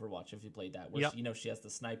Anna in Overwatch if you played that, where she has the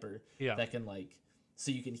sniper that can like, so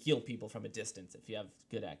you can heal people from a distance if you have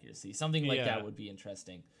good accuracy. Something like that would be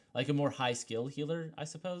interesting, like a more high skill healer, I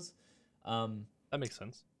suppose. That makes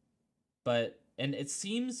sense. And it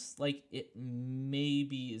seems like it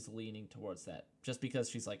maybe is leaning towards that, just because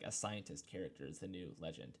she's like a scientist character is the new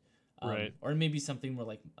Legend. Right. Or maybe something more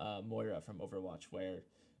like Moira from Overwatch, where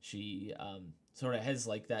she sort of has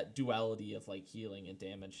like that duality of like healing and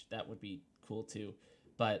damage. That would be cool too.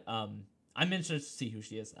 But I'm interested to see who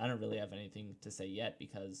she is. I don't really have anything to say yet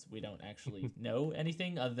because we don't actually know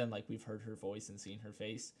anything other than like we've heard her voice and seen her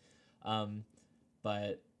face.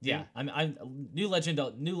 But yeah, I'm new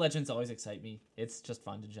legends always excite me. It's just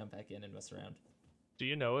fun to jump back in and mess around. Do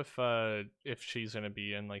you know if she's gonna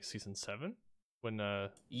be in like season 7? When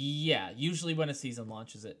Yeah, usually when a season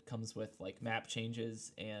launches, it comes with like map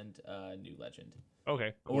changes and a new legend.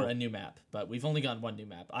 Okay, cool. Or a new map, but we've only gotten one new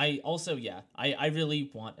map. I really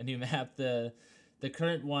want a new map. The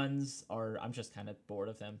current ones I'm just kind of bored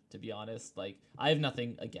of them, to be honest. Like, I have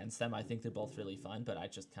nothing against them. I think they're both really fun, but I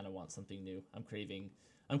just kind of want something new. I'm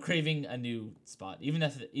craving a new spot, even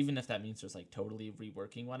if that means just like totally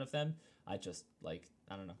reworking one of them. I just like,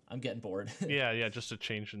 I don't know, I'm getting bored. yeah, just a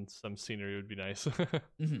change in some scenery would be nice.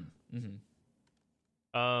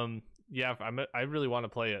 Yeah, I really want to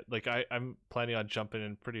play it. Like I'm planning on jumping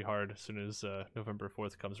in pretty hard as soon as November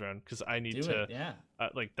 4th comes around, because I need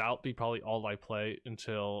like that'll be probably all I play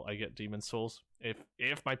until I get Demon Souls.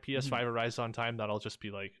 If my PS5 arrives on time, that'll just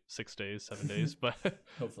be like 6 days, 7 days. But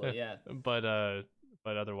hopefully, yeah.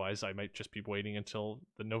 But otherwise, I might just be waiting until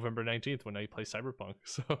the November 19th when I play Cyberpunk.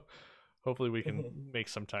 So hopefully we can make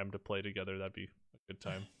some time to play together. That'd be a good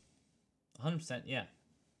time. 100%, yeah.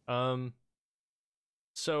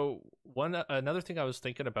 So another thing I was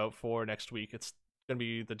thinking about for next week, it's gonna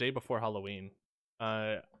be the day before Halloween.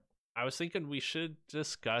 I was thinking we should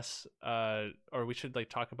discuss or we should like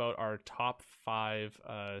talk about our top 5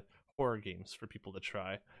 horror games for people to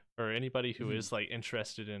try, or anybody who is like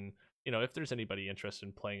interested in, if there's anybody interested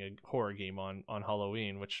in playing a horror game on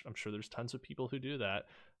Halloween, which I'm sure there's tons of people who do that.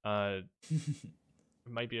 It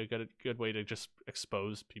might be a good way to just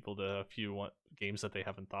expose people to a few games that they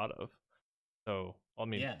haven't thought of. So, I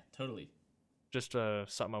mean, yeah, totally. Just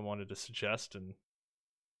something I wanted to suggest, and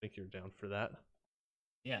I think you're down for that.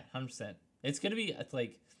 Yeah, 100%. It's gonna be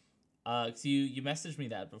like, so you messaged me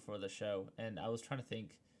that before the show, and I was trying to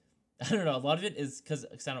think. I don't know. A lot of it is because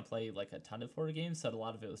I don't play like a ton of horror games, so a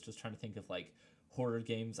lot of it was just trying to think of like horror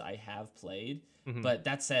games I have played. But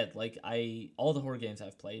that said, like all the horror games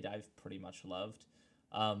I've played, I've pretty much loved,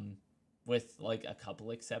 with like a couple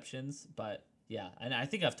exceptions. But yeah, and I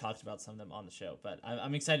think I've talked about some of them on the show. But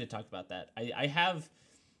I'm excited to talk about that. I've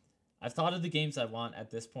thought of the games I want at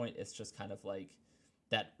this point. It's just kind of like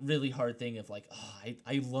that really hard thing of like, oh,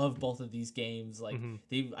 I love both of these games. Like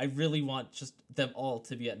I really want just them all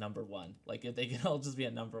to be at number 1. Like if they can all just be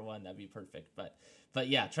at number 1, that'd be perfect. But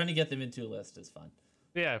yeah, trying to get them into a list is fun.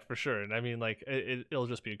 Yeah, for sure. And I mean, like it'll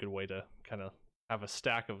just be a good way to kind of have a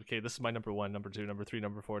stack of, okay, this is my number 1, number 2, number 3,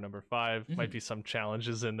 number 4, number 5. Might be some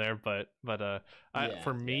challenges in there, but Yeah,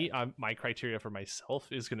 for me, yeah. my criteria for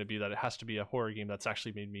myself is going to be that it has to be a horror game that's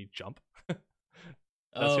actually made me jump. That's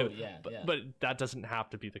Oh good, yeah, yeah. but that doesn't have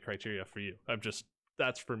to be the criteria for you.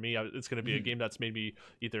 That's for me. It's going to be a game that's made me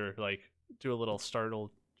either like do a little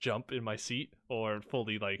startled jump in my seat or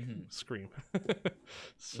fully like scream.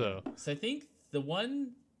 So Yeah. So I think the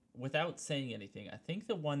one, without saying anything, I think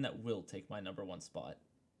the one that will take my number 1 spot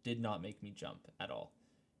did not make me jump at all.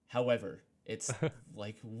 However, it's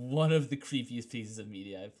like one of the creepiest pieces of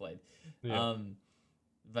media I've played. yeah,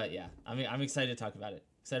 But yeah, I mean, I'm excited to talk about it.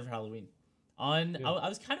 Excited for Halloween. I yeah.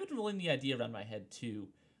 was kind of rolling the idea around my head too,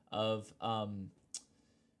 of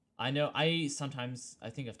I know I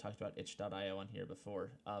think I've talked about itch.io on here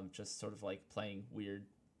before. Just sort of like playing weird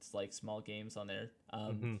like small games on there.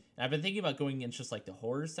 And I've been thinking about going in just like the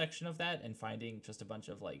horror section of that and finding just a bunch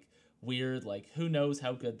of like weird, like who knows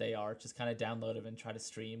how good they are, just kind of download them and try to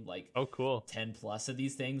stream like Oh, cool. 10 plus of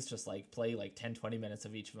these things, just like play like 10-20 minutes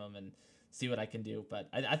of each of them and see what I can do. But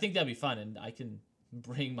I think that'd be fun, and I can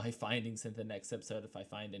bring my findings into the next episode if I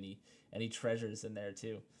find any treasures in there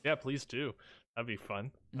too. Yeah, please do. That'd be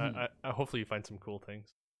fun. I hopefully you find some cool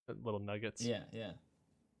things, little nuggets. Yeah, yeah.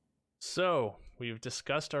 So we've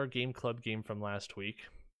discussed our game club game from last week.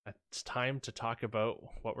 It's time to talk about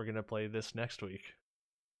what we're gonna play this next week.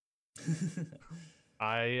 So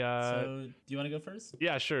do you want to go first?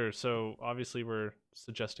 Yeah, sure. So obviously we're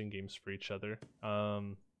suggesting games for each other.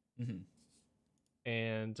 And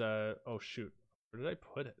oh shoot, where did I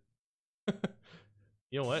put it?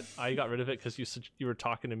 You know what? I got rid of it because you were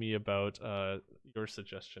talking to me about your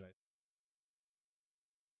suggestion.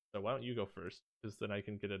 So why don't you go first? Because then I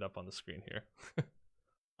can get it up on the screen here.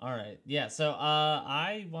 All right. Yeah. So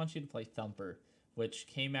I want you to play Thumper, which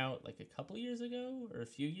came out like a couple years ago or a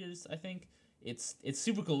few years, I think. It's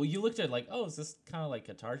super cool. You looked at it like, oh, is this kind of like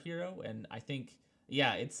Guitar Hero? And I think,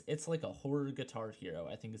 yeah, it's like a horror Guitar Hero,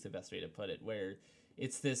 I think is the best way to put it, where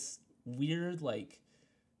it's this weird, like,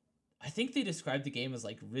 I think they described the game as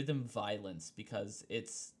like rhythm violence because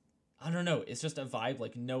I don't know, it's just a vibe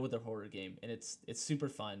like no other horror game, and it's super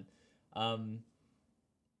fun. Um,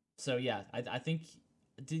 so yeah, I think,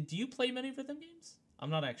 do you play many rhythm games? I'm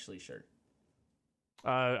not actually sure.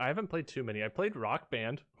 I haven't played too many. I played Rock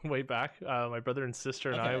Band way back. My brother and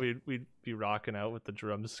sister and I, Okay. we'd be rocking out with the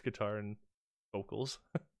drums, guitar, and vocals.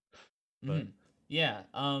 But Yeah.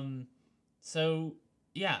 So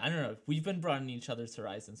yeah, I don't know. We've been broadening each other's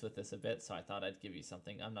horizons with this a bit, so I thought I'd give you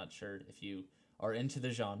something. I'm not sure if you are into the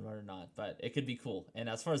genre or not, but it could be cool. And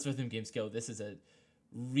as far as rhythm games go, this is a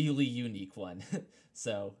really unique one.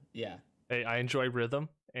 So yeah. hey, I enjoy rhythm,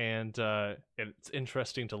 and it's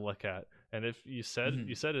interesting to look at. And if you said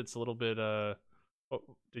it's a little bit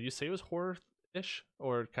did you say it was horror-ish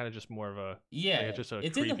or kind of just more of a Yeah, like just a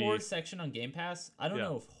it's creepy... in the horror section on Game Pass. I don't Yeah,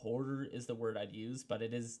 know if horror is the word I'd use, but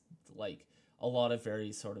it is like a lot of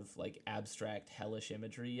very sort of like abstract, hellish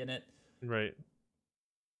imagery in it. right.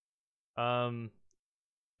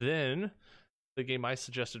 Then the game I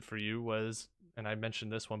suggested for you was, and I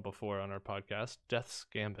mentioned this one before on our podcast, Death's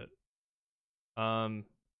Gambit. An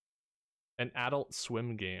Adult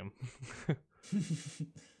Swim game.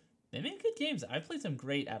 They make good games. I played some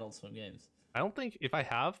great Adult Swim games. I don't think, if I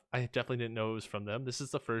have, I definitely didn't know it was from them. This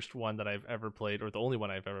is the first one that I've ever played, or the only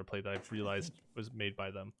one I've ever played that I've realized was made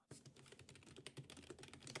by them.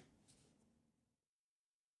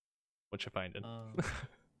 What you finding?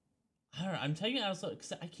 I don't know. I'm telling you also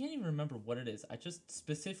because I can't even remember what it is. I just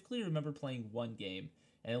specifically remember playing one game,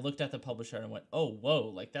 and I looked at the publisher and went, "Oh, whoa!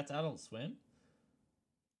 Like that's Adult Swim."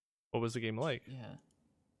 What was the game like? Yeah,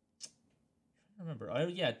 I remember. Oh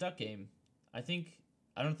yeah, Duck Game. I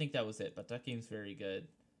don't think that was it, but Duck Game's very good.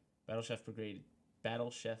 Battle Chef Brigade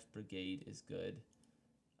is good.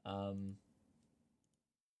 Yeah,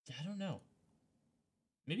 I don't know.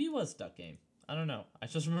 Maybe it was Duck Game. I don't know. I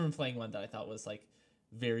just remember playing one that I thought was like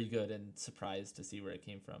very good and surprised to see where it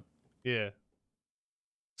came from. Yeah.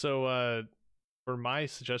 So, for my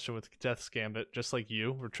suggestion with Death's Gambit, just like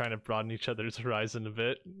you, we're trying to broaden each other's horizon a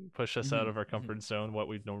bit, push us out of our comfort zone, what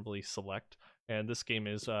we'd normally select. And this game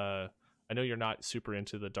is, I know you're not super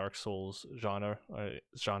into the Dark Souls genre,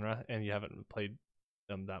 and you haven't played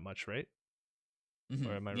them that much, right?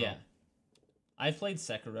 Or am I Yeah. wrong? I've played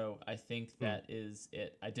Sekiro. I think that is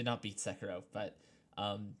it. I did not beat Sekiro, but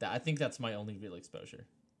I think that's my only real exposure.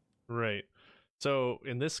 Right. So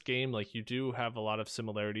in this game, like, you do have a lot of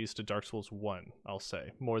similarities to Dark Souls 1, I'll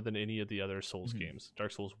say, more than any of the other Souls games.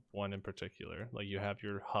 Dark Souls 1 in particular. Like, you have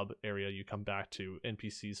your hub area you come back to,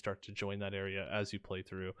 NPCs start to join that area as you play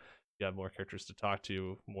through. You have more characters to talk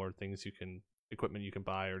to, more things you can equipment you can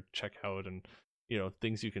buy or check out, and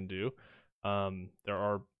things you can do. There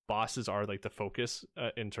are bosses are like the focus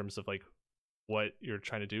in terms of like what you're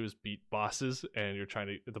trying to do is beat bosses, and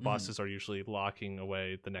the bosses are usually locking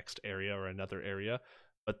away the next area or another area,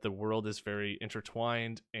 but the world is very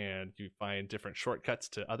intertwined, and you find different shortcuts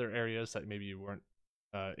to other areas that maybe you weren't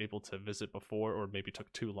able to visit before, or maybe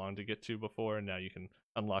took too long to get to before, and now you can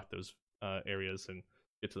unlock those areas and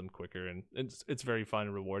get to them quicker, and it's very fun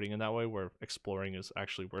and rewarding in that way, where exploring is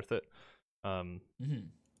actually worth it. And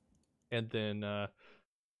then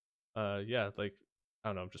yeah, like I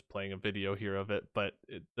don't know, I'm just playing a video here of it, but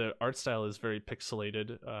the art style is very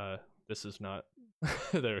pixelated. This is not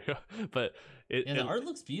there we go, but the art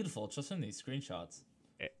looks beautiful just from these screenshots.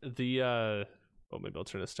 The oh, maybe I'll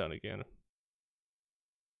turn this down again.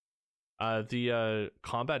 The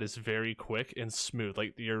combat is very quick and smooth.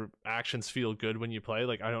 Like your actions feel good when you play.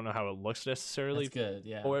 Like I don't know how it looks necessarily. That's good,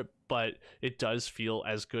 yeah. But it does feel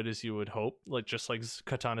as good as you would hope. Like just like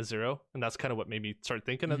Katana Zero, and that's kind of what made me start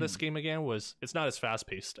thinking of this game again. Was it's not as fast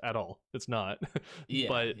paced at all. It's not.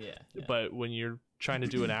 Yeah, but when you're trying to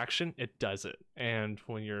do an action, it does it. And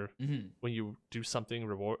when you do something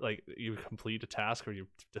like you complete a task or you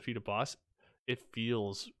defeat a boss, it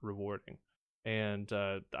feels rewarding. And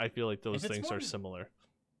I feel like those things are similar.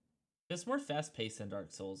 If it's more fast-paced than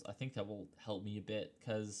Dark Souls, I think that will help me a bit,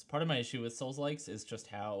 because part of my issue with Souls-likes is just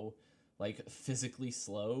how like physically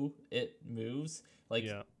slow it moves. Like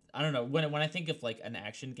I don't know, when I think of like an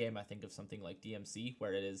action game, I think of something like DMC,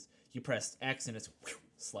 where it is you press X and it's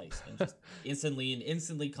slice and just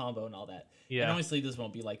instantly combo and all that. And obviously this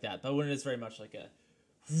won't be like that, but when it is very much like a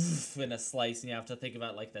in a slice and you have to think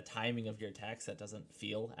about like the timing of your attacks, that doesn't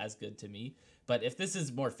feel as good to me. But if this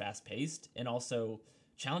is more fast-paced and also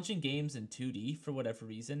challenging games in 2D for whatever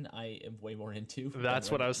reason, I am way more into.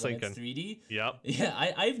 That's what I was thinking. It's 3D. Yep. Yeah,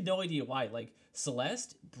 I have no idea why. Like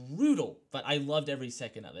Celeste, brutal, but I loved every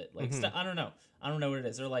second of it. Like I don't know what it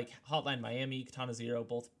is. Or like Hotline Miami, Katana Zero,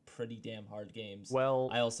 both pretty damn hard games.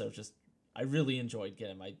 Well, I really enjoyed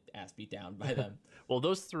getting my ass beat down by them. Well,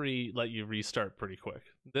 those three let you restart pretty quick.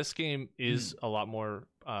 This game is a lot more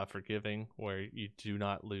forgiving, where you do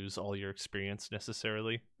not lose all your experience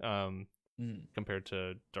necessarily, compared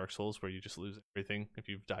to Dark Souls, where you just lose everything if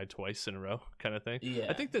you've died twice in a row, kind of thing. Yeah,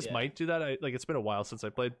 I think this might do that. It's been a while since I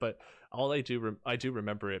played, but I do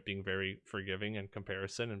remember it being very forgiving in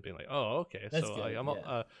comparison, and being like, oh, okay, that's so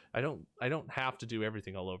good, I don't have to do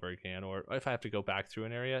everything all over again, or if I have to go back through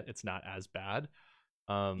an area, it's not as bad.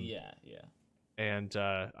 And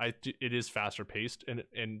it is faster paced,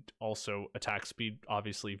 and also attack speed,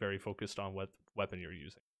 obviously very focused on what weapon you're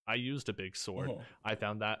using. I used a big sword. I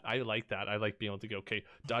found that I like that. I like being able to go, okay,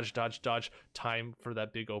 dodge, time for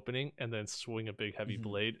that big opening, and then swing a big heavy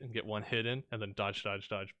blade and get one hit in, and then dodge,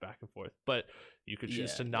 back and forth. But you could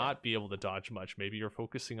choose to not be able to dodge much. Maybe you're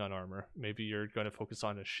focusing on armor. Maybe you're going to focus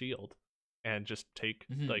on a shield, and just take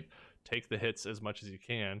the hits as much as you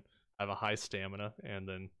can. Have a high stamina, and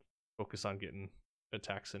then focus on getting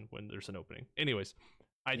attacks in when there's an opening. Anyways,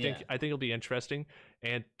 I think it'll be interesting,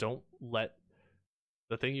 and don't let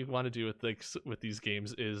the thing you want to do with these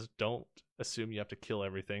games is don't assume you have to kill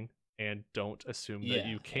everything, and don't assume that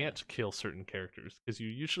you can't kill certain characters, because you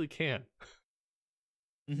usually can.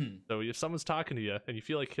 So if someone's talking to you and you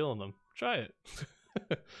feel like killing them, try it.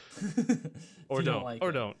 or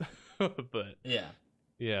don't. But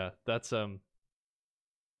yeah, that's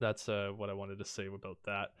what I wanted to say about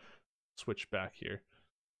that. Switch back here.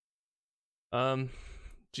 I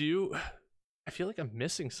feel like I'm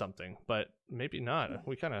missing something, but maybe not.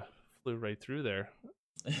 We kind of flew right through there.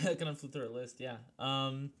 Kind of flew through a list, yeah.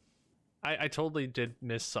 I totally did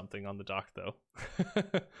miss something on the dock, though.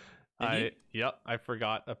 I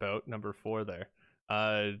forgot about number 4 there.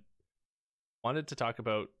 Wanted to talk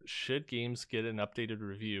about, should games get an updated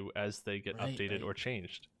review as they get updated or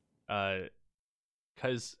changed?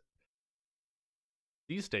 Because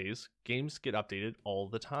these days, games get updated all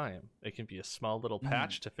the time. It can be a small little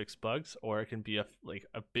patch to fix bugs, or it can be a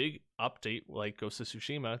big update like Ghost of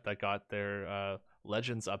Tsushima that got their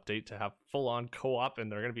Legends update to have full-on co-op,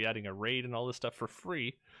 and they're going to be adding a raid and all this stuff for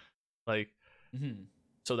free.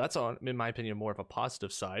 So that's, in my opinion, more of a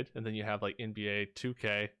positive side. And then you have like NBA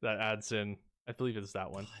 2K that adds in, I believe it's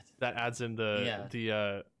that one, that adds in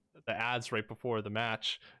the ads right before the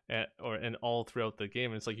match, and all throughout the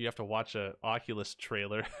game. And it's like you have to watch a Oculus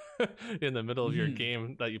trailer in the middle of your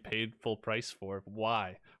game that you paid full price for.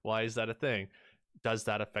 Why is that a thing? Does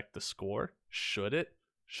that affect the score? Should it?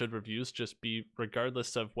 Should reviews just be,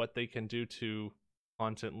 regardless of what they can do to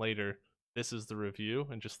content later, this is the review,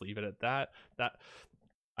 and just leave it at that?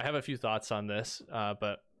 I have a few thoughts on this,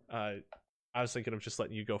 but I was thinking of just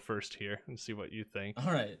letting you go first here and see what you think.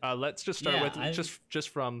 All right. Let's just start Yeah, with just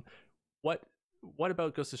from what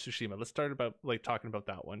about Ghost of Tsushima? Let's start about like talking about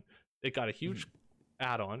that one. It got a huge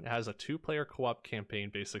add-on. It has a 2-player co-op campaign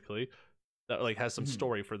basically that like has some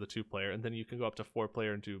story for the 2-player, and then you can go up to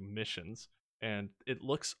 4-player and do missions. And it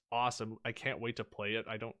looks awesome. I can't wait to play it.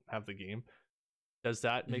 I don't have the game. Does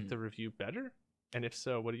that make the review better? And if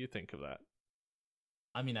so, what do you think of that?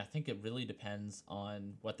 I mean, I think it really depends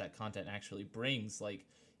on what that content actually brings. Like,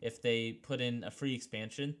 if they put in a free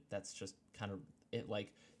expansion, that's just kind of it,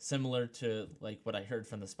 like similar to like what I heard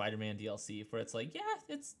from the Spider-Man DLC, where it's like, yeah,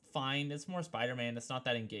 it's fine, it's more Spider-Man, it's not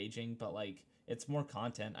that engaging, but like it's more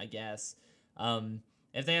content, I guess.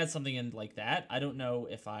 If they had something in like that, I don't know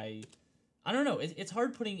if I don't know. It's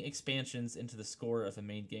hard putting expansions into the score of a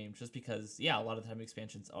main game, just because, yeah, a lot of the time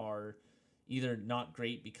expansions are either not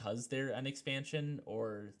great because they're an expansion,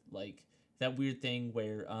 or like that weird thing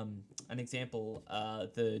where an example,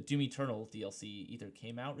 the Doom Eternal DLC either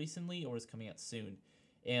came out recently or is coming out soon.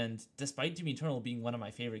 And despite Doom Eternal being one of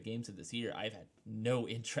my favorite games of this year, I've had no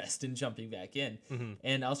interest in jumping back in.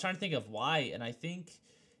 And I was trying to think of why, and I think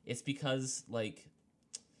it's because like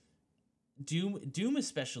Doom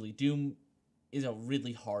especially, Doom is a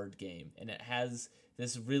really hard game, and it has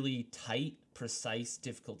this really tight, precise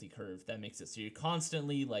difficulty curve that makes it so you're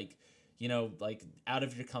constantly like, you know, like out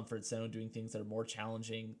of your comfort zone, doing things that are more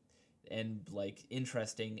challenging and like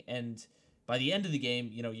interesting. And by the end of the game,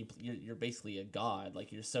 you know, you're basically a god.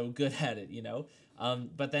 Like, you're so good at it, you know.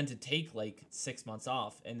 But then to take like 6 months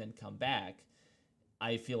off and then come back,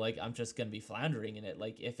 I feel like I'm just gonna be floundering in it.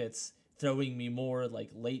 Like, if it's throwing me more like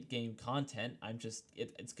late game content, I'm just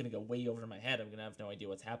it's gonna go way over my head. I'm gonna have no idea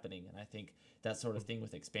what's happening. And I think that sort of thing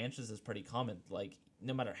with expansions is pretty common. Like,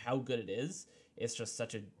 no matter how good it is, it's just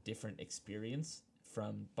such a different experience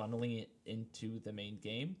from bundling it into the main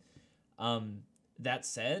game. That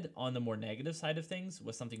said, on the more negative side of things,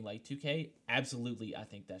 with something like 2K, absolutely, I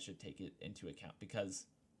think that should take it into account, because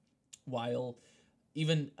while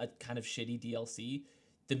even a kind of shitty DLC,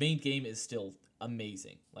 the main game is still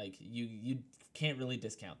amazing. Like, you can't really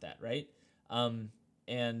discount that, right?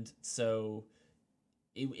 And so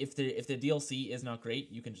if the DLC is not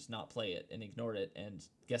great, you can just not play it and ignore it, and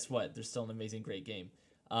guess what? There's still an amazing, great game.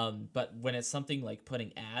 But when it's something like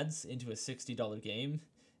putting ads into a $60 game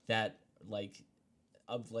that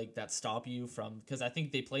that stop you from, because I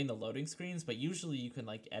think they play in the loading screens, but usually you can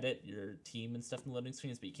like edit your team and stuff in the loading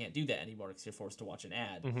screens, but you can't do that anymore because you're forced to watch an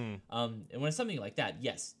ad. And when it's something like that,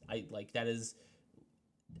 yes, I like that is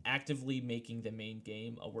actively making the main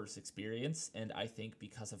game a worse experience, and I think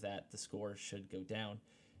because of that the score should go down.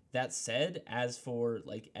 That said, as for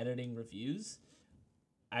like editing reviews,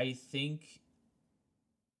 I think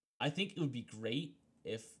it would be great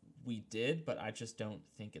if we did, but I just don't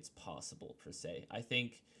think it's possible per se. I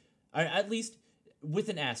think, at least with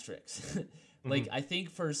an asterisk, like I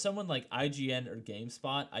think for someone like IGN or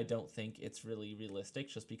GameSpot, I don't think it's really realistic,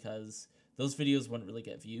 just because those videos wouldn't really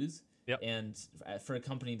get views. Yep. And for a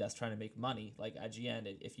company that's trying to make money like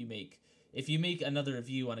IGN, if you make another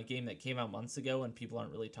review on a game that came out months ago and people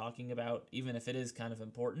aren't really talking about, even if it is kind of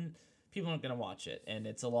important, people aren't going to watch it, and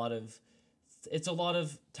it's a lot of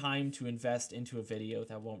time to invest into a video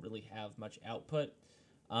that won't really have much output.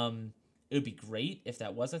 It would be great if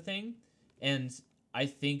that was a thing. And I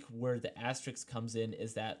think where the asterisk comes in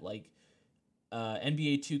is that like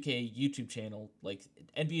NBA 2K YouTube channel, like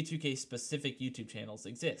NBA 2K specific YouTube channels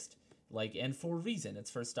exist. Like, and for a reason,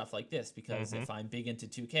 it's for stuff like this, because if I'm big into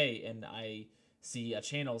 2K and I see a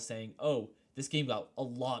channel saying, oh, this game got a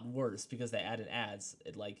lot worse because they added ads,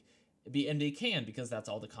 and they can, because that's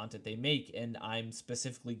all the content they make, and I'm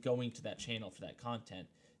specifically going to that channel for that content.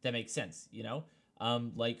 That makes sense, you know?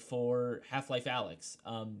 Like for Half-Life Alyx,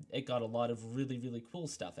 it got a lot of really, really cool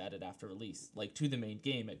stuff added after release. Like, to the main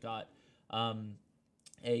game, it got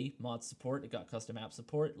mod support, it got custom app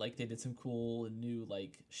support, like they did some cool new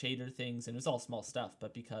like shader things, and it was all small stuff,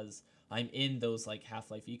 but because I'm in those like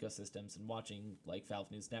Half-Life ecosystems and watching like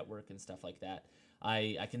Valve News Network and stuff like that,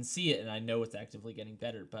 I can see it, and I know it's actively getting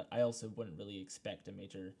better. But I also wouldn't really expect a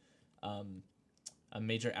major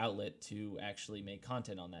outlet to actually make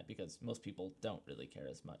content on that, because most people don't really care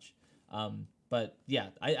as much. But yeah,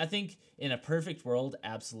 I think in a perfect world,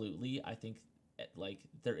 absolutely, I think like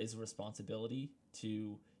there is a responsibility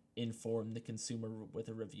to inform the consumer with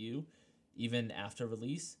a review even after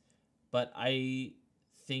release. But I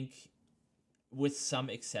think with some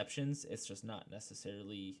exceptions, it's just not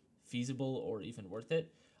necessarily feasible or even worth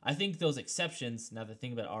it. I think those exceptions, now the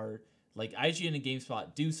thing about are like IGN and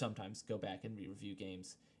GameSpot do sometimes go back and re-review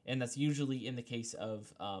games, and that's usually in the case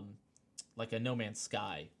of like a No Man's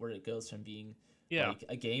Sky, where it goes from being Yeah. like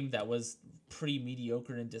a game that was pretty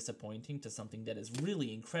mediocre and disappointing to something that is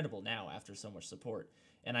really incredible now after so much support.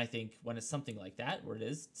 And I think when it's something like that, where it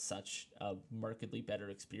is such a markedly better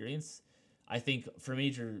experience, I think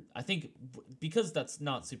because that's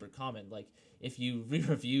not super common, like if you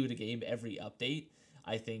re-reviewed a game every update,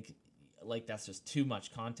 I think like that's just too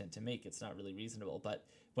much content to make. It's not really reasonable. But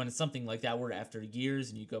when it's something like that where after years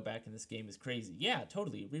and you go back and this game is crazy, yeah,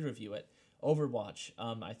 totally re-review it. Overwatch,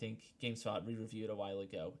 I think GameSpot re-reviewed a while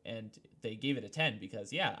ago, and they gave it a 10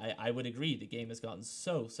 because, yeah, I would agree the game has gotten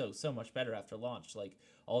so much better after launch. Like,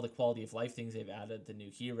 all the quality of life things they've added, the new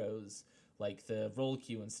heroes, like the roll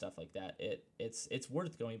queue and stuff like that, it's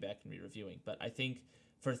worth going back and re-reviewing. But I think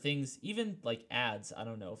for things, even like ads, I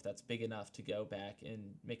don't know if that's big enough to go back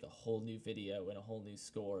and make a whole new video and a whole new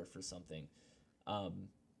score for something.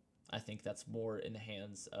 I think that's more in the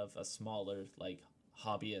hands of a smaller, like,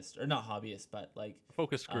 hobbyist, or not hobbyist, but like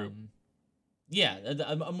Focus group. Yeah,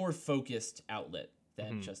 a more focused outlet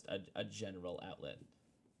than Mhm. just a general outlet.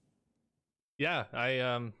 Yeah,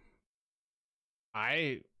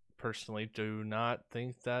 I personally do not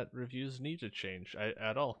think that reviews need to change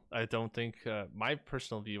at all. I don't think my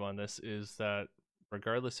personal view on this is that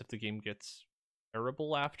regardless if the game gets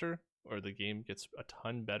terrible after or the game gets a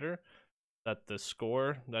ton better, that the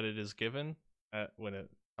score that it is given when it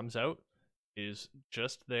comes out is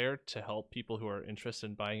just there to help people who are interested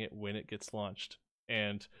in buying it when it gets launched.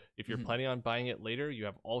 And if you're planning on buying it later, you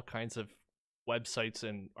have all kinds of websites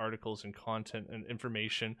and articles and content and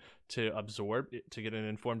information to absorb to get an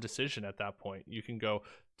informed decision at that point. You can go,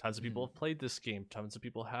 tons of people have played this game, tons of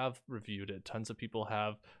people have reviewed it, tons of people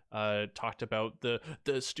have talked about the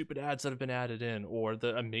stupid ads that have been added in, or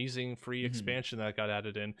the amazing free expansion that got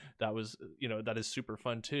added in that was, that is super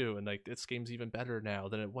fun too, and like this game's even better now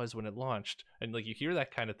than it was when it launched. And like you hear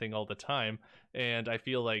that kind of thing all the time, and I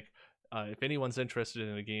feel like if anyone's interested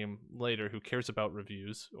in a game later who cares about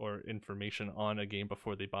reviews or information on a game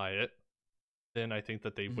before they buy it, then I think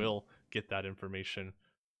that they will get that information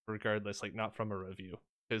regardless, like not from a review,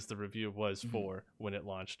 because the review was for when it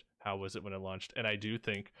launched. How was it when it launched? And I do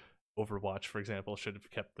think Overwatch, for example, should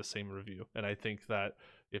have kept the same review. And I think that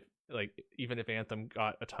if, like, even if Anthem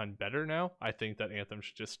got a ton better now, I think that Anthem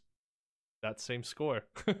should just that same score.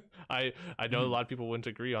 I know a lot of people wouldn't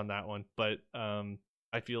agree on that one, but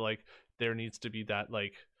I feel like there needs to be that,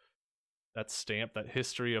 like, that stamp, that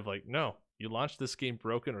history of like, no, you launched this game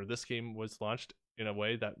broken, or this game was launched in a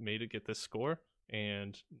way that made it get this score,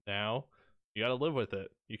 and now you got to live with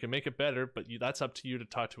it. You can make it better, but that's up to you to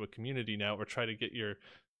talk to a community now, or try to get your,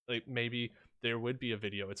 like, maybe there would be a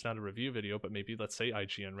video. It's not a review video, but maybe let's say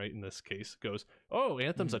IGN, right, in this case, goes, oh,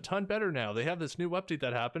 Anthem's a ton better now. They have this new update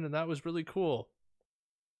that happened, and that was really cool.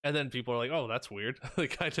 And then people are like, oh, that's weird.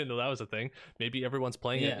 Like, I didn't know that was a thing. Maybe everyone's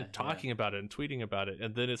playing it and talking about it and tweeting about it.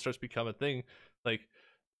 And then it starts to become a thing. Like,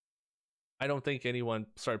 I don't think anyone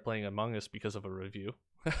started playing Among Us because of a review.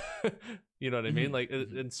 You know what I mean? Like,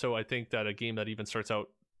 and so I think that a game that even starts out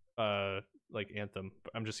like Anthem,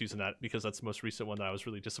 I'm just using that because that's the most recent one that I was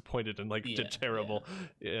really disappointed and like did terrible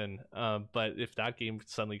in. But if that game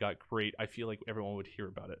suddenly got great, I feel like everyone would hear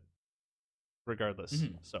about it regardless.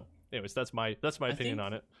 So anyways, that's my opinion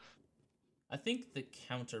on it. I think the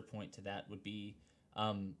counterpoint to that would be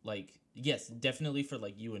like, yes, definitely for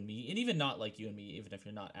like you and me, and even not like you and me, even if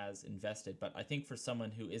you're not as invested, but I think for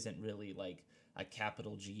someone who isn't really like a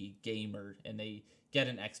capital G gamer and they get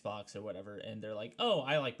an Xbox or whatever and they're like, oh,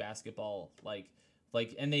 I like basketball, like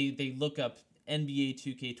and they look up NBA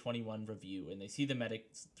 2K21 review and they see the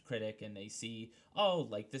Metacritic and they see, oh,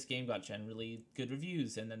 like this game got generally good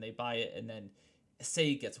reviews, and then they buy it, and then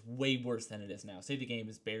say it gets way worse than it is now. Say the game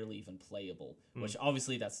is barely even playable, which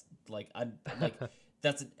obviously that's like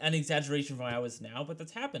that's an exaggeration from how it is now, but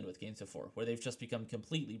that's happened with games before, where they've just become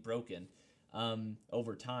completely broken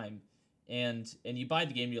over time. And you buy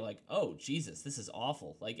the game, you're like, oh Jesus, this is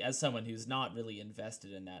awful. Like, as someone who's not really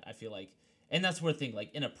invested in that, I feel like, and that's where thing,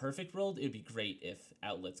 like, in a perfect world, it would be great if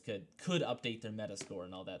outlets could update their Metascore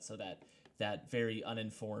and all that, so that very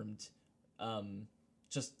uninformed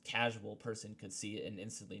just casual person could see it and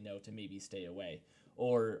instantly know to maybe stay away.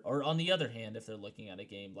 Or on the other hand, if they're looking at a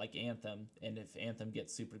game like Anthem, and if Anthem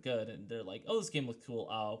gets super good and they're like, oh, this game looks cool,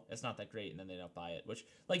 oh, it's not that great, and then they don't buy it, which,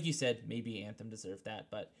 like you said, maybe Anthem deserved that,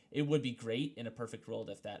 but it would be great in a perfect world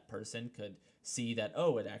if that person could see that,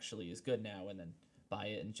 oh, it actually is good now, and then buy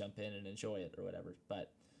it and jump in and enjoy it or whatever.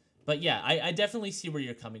 But yeah, I definitely see where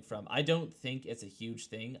you're coming from. I don't think it's a huge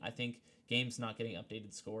thing. I think games not getting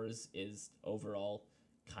updated scores is overall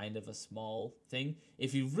kind of a small thing.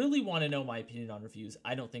 If you really want to know my opinion on reviews,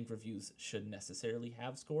 I don't think reviews should necessarily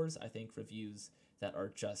have scores. I think reviews that are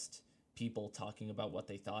just people talking about what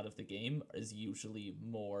they thought of the game is usually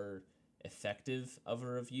more effective of a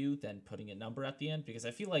review than putting a number at the end, because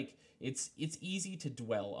I feel like it's easy to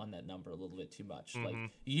dwell on that number a little bit too much. Like,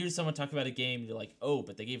 you hear someone talk about a game, you're like, oh,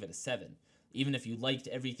 but they gave it a 7. Even if you liked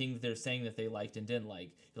everything they're saying that they liked and didn't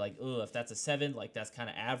like, you're like, oh, if that's a 7, like, that's kind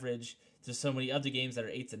of average. There's so many other games that are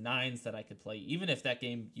 8s and 9s that I could play, even if that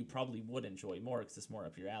game you probably would enjoy more because it's more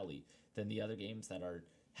up your alley than the other games that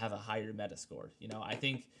have a higher meta score. You know, I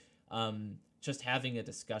think just having a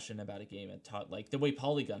discussion about a game and talk, like the way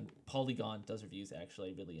Polygon does reviews, actually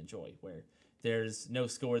I really enjoy, where there's no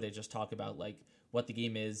score, they just talk about like what the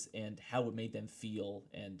game is and how it made them feel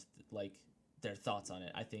and like their thoughts on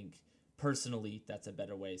it. I think personally that's a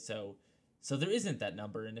better way. So there isn't that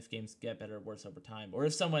number, and if games get better or worse over time, or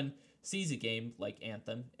if someone sees a game like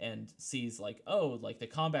Anthem and sees like, oh, like the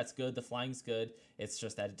combat's good, the flying's good, it's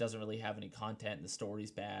just that it doesn't really have any content and the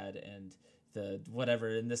story's bad and the whatever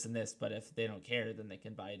and this, but if they don't care, then they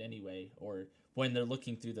can buy it anyway. Or when they're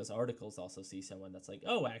looking through those articles, also see someone that's like,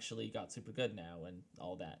 oh, actually it got super good now and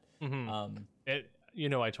all that.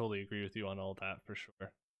 I totally agree with you on all that for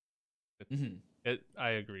sure. I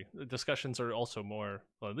agree. The discussions are also more,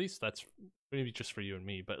 well, at least that's maybe just for you and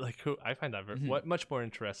me, but like I find that much more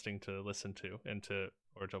interesting to listen to and to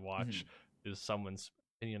watch is someone's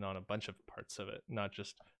opinion on a bunch of parts of it, not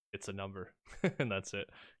just it's a number and that's it.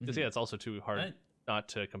 Because it's also too hard not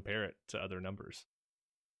to compare it to other numbers.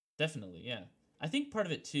 Definitely, yeah. I think part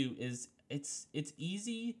of it too is it's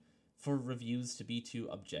easy for reviews to be too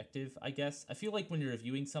objective, I guess. I feel like when you're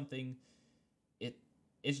reviewing something,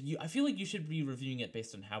 I feel like you should be reviewing it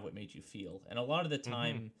based on how it made you feel. And a lot of the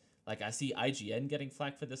time, like I see IGN getting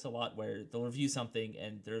flack for this a lot, where they'll review something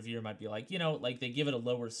and the reviewer might be like, like they give it a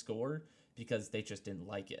lower score because they just didn't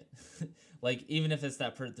like it. Like, even if it's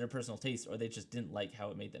their personal taste, or they just didn't like how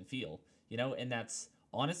it made them feel, and that's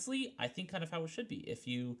honestly, I think, kind of how it should be. If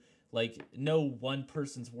you like know one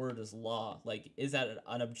person's word is law, like, is that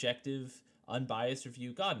an objective, unbiased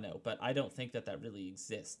review? God, no. But I don't think that really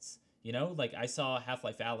exists. Like I saw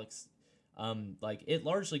Half-Life Alyx, like it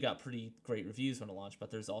largely got pretty great reviews when it launched, but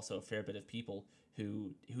there's also a fair bit of people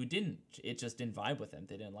who didn't. It just didn't vibe with them.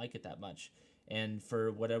 They didn't like it that much. And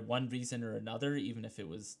for whatever one reason or another, even if it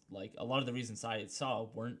was like a lot of the reasons I saw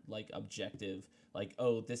weren't like objective, like,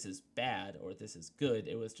 oh, this is bad or this is good.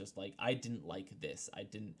 It was just like, I didn't like this. I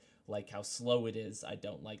didn't like how slow it is. I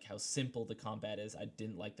don't like how simple the combat is. I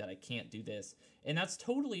didn't like that I can't do this. And that's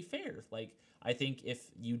totally fair. Like, I think if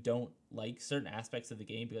you don't like certain aspects of the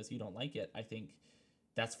game because you don't like it, I think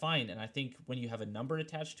that's fine. And I think when you have a number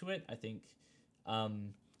attached to it, I think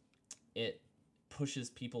it pushes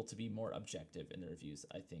people to be more objective in the reviews,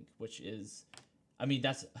 I think, which is, I mean,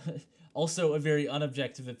 that's also a very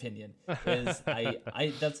unobjective opinion. Is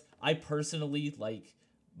I personally like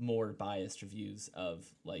more biased reviews of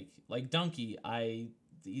like Donkey.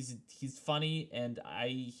 He's funny, and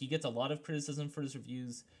he gets a lot of criticism for his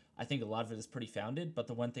reviews. I think a lot of it is pretty founded, but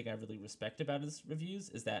the one thing I really respect about his reviews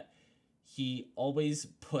is that he always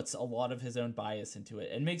puts a lot of his own bias into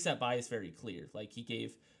it and makes that bias very clear. Like, he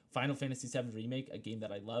gave Final Fantasy VII Remake, a game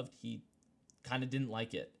that I loved, he kind of didn't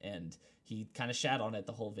like it, and he kind of shat on it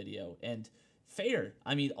the whole video. And fair.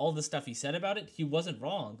 I mean, all the stuff he said about it, he wasn't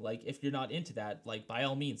wrong. Like, if you're not into that, like, by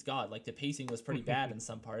all means, God, like, the pacing was pretty bad in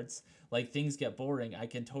some parts. Like, things get boring. I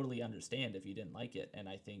can totally understand if you didn't like it. And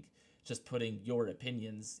I think just putting your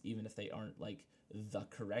opinions, even if they aren't, like, the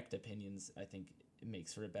correct opinions, I think it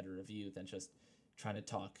makes for a better review than just trying to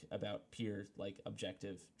talk about pure, like,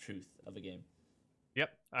 objective truth of a game. Yep,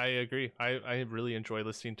 I agree. I really enjoy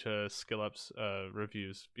listening to SkillUp's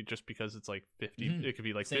reviews just because it's like 50. It could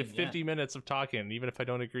be like 50 minutes of talking, even if I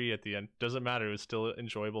don't agree at the end. Doesn't matter. It was still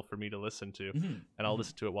enjoyable for me to listen to, and I'll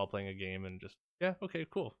listen to it while playing a game and just okay,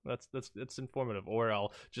 cool. That's informative. Or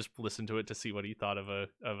I'll just listen to it to see what he thought of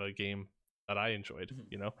a game that I enjoyed.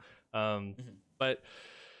 But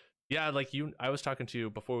yeah, like I was talking to you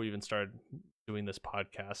before we even started doing this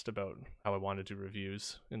podcast about how I want to do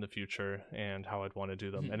reviews in the future and how I'd want to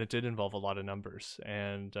do them, and it did involve a lot of numbers.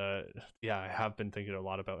 And I have been thinking a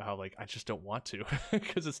lot about how, like, I just don't want to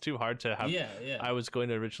because it's too hard to have. I was going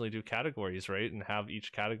to originally do categories, right, and have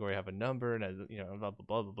each category have a number and blah blah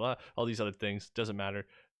blah blah blah, all these other things. Doesn't matter.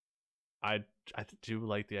 I do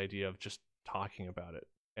like the idea of just talking about it,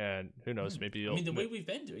 and who knows, maybe I mean, the way we've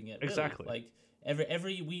been doing it, exactly, really. Like,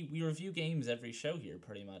 every we review games every show here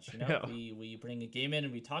pretty much. You know, Yeah. we bring a game in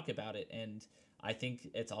and we talk about it, and I think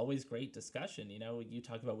it's always great discussion. You know, you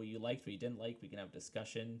talk about what you liked, what you didn't like. We can have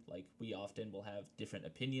discussion. Like we often will have different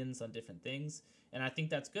opinions on different things, and I think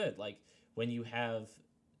that's good. Like when you have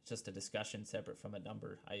just a discussion separate from a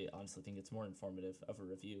number, I honestly think it's more informative of a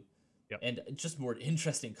review, Yep. and just more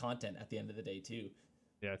interesting content at the end of the day too.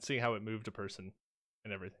 Yeah, seeing how it moved a person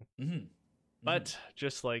and everything. Mm-hmm. But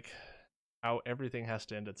just like how everything has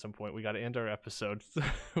to end at some point, we got to end our episode.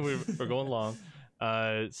 We're going long.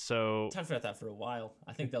 So Talked about that for a while.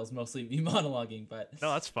 I think that was mostly me monologuing, but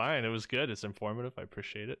no, that's fine. It was good. It's informative. I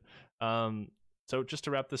appreciate it. So just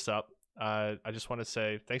to wrap this up, I just want to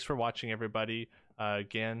say thanks for watching, everybody.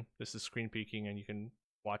 Again, this is Screen Peeking, and you can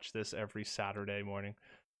watch this every Saturday morning.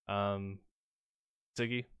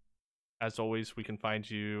 Ziggy, as always, we can find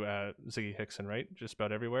you at Ziggy Hickson, right? Just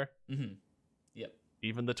about everywhere. mm-hmm. Yep.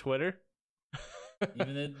 Even the Twitter.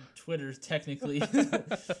 Even the Twitter, technically,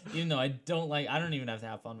 even though I don't even have the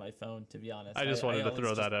app on my phone, to be honest. I just wanted to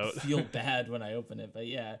throw that out. Feel bad when I open it, but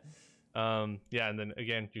yeah. Yeah, and then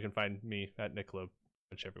again, you can find me at Nicklo,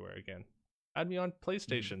 which everywhere again. Add me on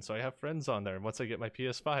PlayStation, so I have friends on there. Once I get my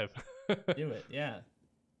PS5, Do it, yeah.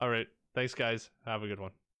 All right, thanks guys. Have a good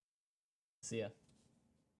one. See ya.